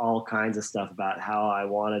you all kinds of stuff about how I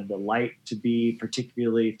wanted the light to be,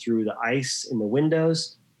 particularly through the ice in the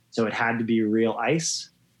windows. So it had to be real ice.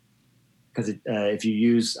 Because if you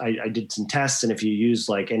use, I did some tests, and if you use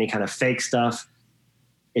like any kind of fake stuff,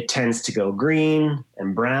 it tends to go green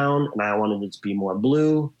and brown, and I wanted it to be more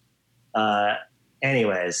blue.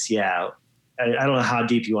 Anyways, yeah, I don't know how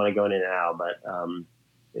deep you want to go into it now, but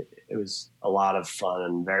it was a lot of fun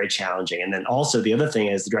and very challenging. And then also the other thing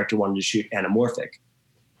is the director wanted to shoot anamorphic.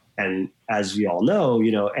 And as we all know,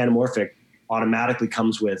 anamorphic automatically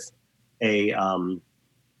comes with a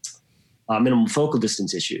minimum focal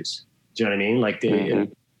distance issues. Do you know what I mean? Like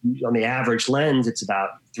on the average lens, it's about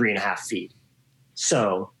 3.5 feet.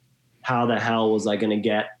 So how the hell was I going to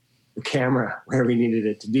get the camera where we needed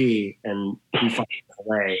it to be and find a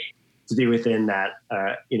way to be within that,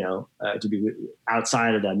 to be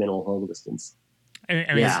outside of that minimal focal distance?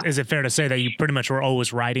 I mean, is it fair to say that you pretty much were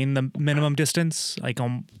always riding the minimum distance, like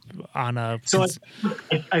on a? So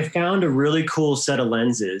I found a really cool set of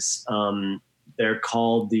lenses. They're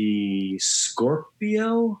called the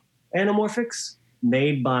Scorpio anamorphics,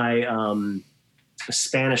 made by a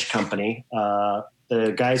Spanish company.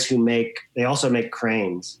 The guys who they also make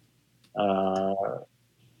cranes.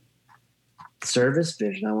 Service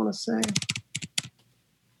Vision, I want to say.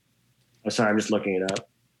 Oh, sorry, I'm just looking it up.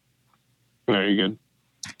 Very good.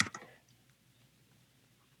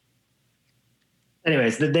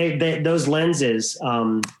 Anyways, those lenses,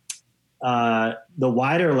 the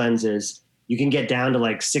wider lenses, you can get down to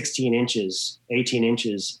like 16 inches, 18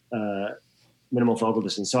 inches minimal focal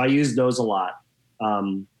distance. So I used those a lot.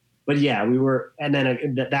 But yeah, and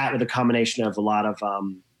then that with a combination of a lot of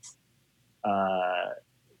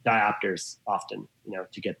diopters often,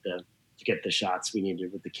 to get the shots we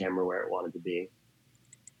needed with the camera where it wanted to be.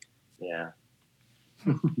 Yeah.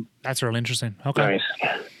 That's really interesting. Okay. Nice.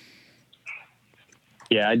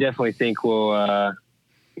 Yeah, I definitely think we'll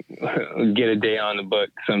get a day on the book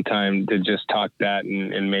sometime to just talk that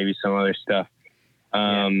and maybe some other stuff.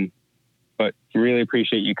 But really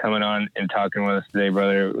appreciate you coming on and talking with us today,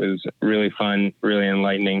 brother. It was really fun, really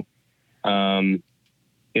enlightening.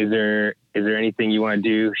 Is there anything you want to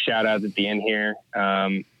do? Shout out at the end here.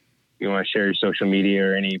 You want to share your social media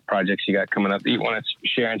or any projects you got coming up that you want to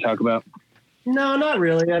share and talk about? No, not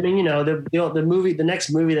really. I mean, the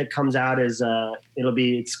next movie that comes out is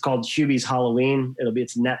it's called Hubie's Halloween.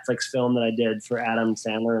 It's a Netflix film that I did for Adam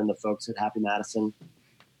Sandler and the folks at Happy Madison.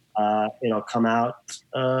 It'll come out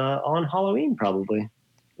on Halloween probably.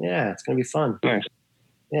 Yeah, it's gonna be fun. Nice.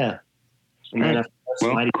 Yeah. And then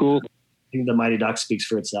cool. I think the Mighty Duck speaks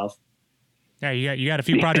for itself. Yeah, you got a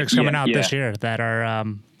few projects coming out this year that are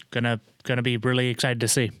gonna be really excited to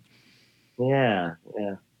see. Yeah.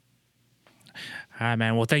 All right,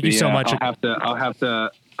 man. Well, thank you so much. I'll have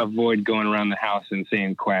to avoid going around the house and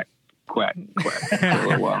saying quack, quack, quack for a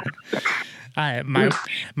little while.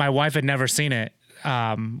 My wife had never seen it,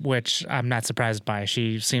 which I'm not surprised by.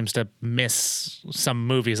 She seems to miss some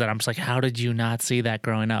movies that I'm just like, how did you not see that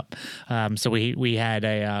growing up? So we had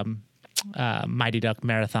a Mighty Duck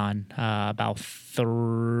marathon about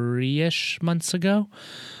 3-ish months ago.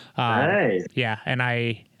 Nice. Yeah, and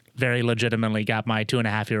I very legitimately got my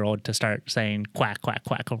 2.5-year-old to start saying quack, quack,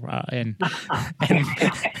 quack.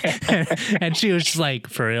 And she was just like,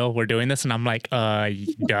 for real, we're doing this? And I'm like,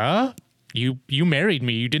 duh? You married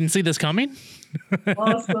me. You didn't see this coming?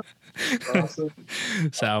 Awesome.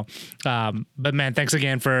 So, but man, thanks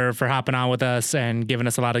again for hopping on with us and giving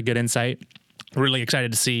us a lot of good insight. Really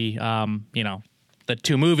excited to see, the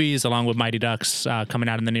 2 movies along with Mighty Ducks coming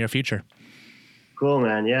out in the near future. Cool,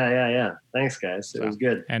 man. Yeah. Thanks, guys. It was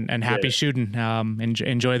good. And happy shooting.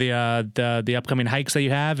 Enjoy the upcoming hikes that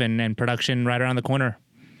you have and production right around the corner.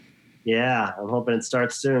 Yeah, I'm hoping it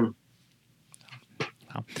starts soon.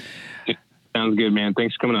 Wow. Sounds good, man.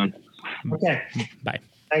 Thanks for coming on. Okay. Bye.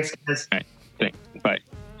 Thanks, guys. All right. Thanks. Bye.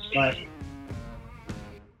 Bye.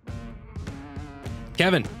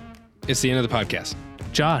 Kevin, it's the end of the podcast.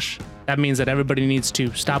 Josh, that means that everybody needs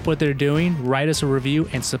to stop what they're doing, write us a review,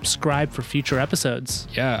 and subscribe for future episodes.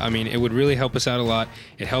 Yeah, I mean, it would really help us out a lot.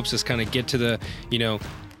 It helps us kind of get to the,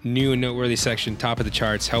 new and noteworthy section, top of the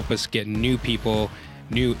charts, help us get new people,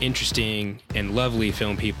 new, interesting, and lovely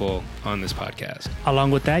film people on this podcast. Along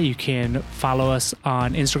with that, you can follow us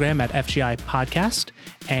on Instagram at FGI Podcast,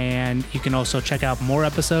 and you can also check out more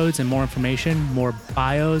episodes and more information, more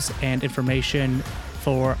bios and information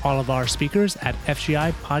for all of our speakers at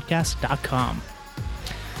fgipodcast.com.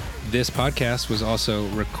 This podcast was also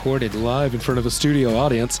recorded live in front of a studio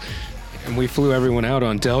audience, and we flew everyone out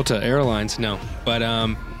on Delta Airlines. No, but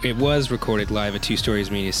it was recorded live at Two Stories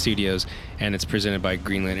Media Studios, and it's presented by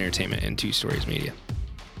Greenland Entertainment and Two Stories Media.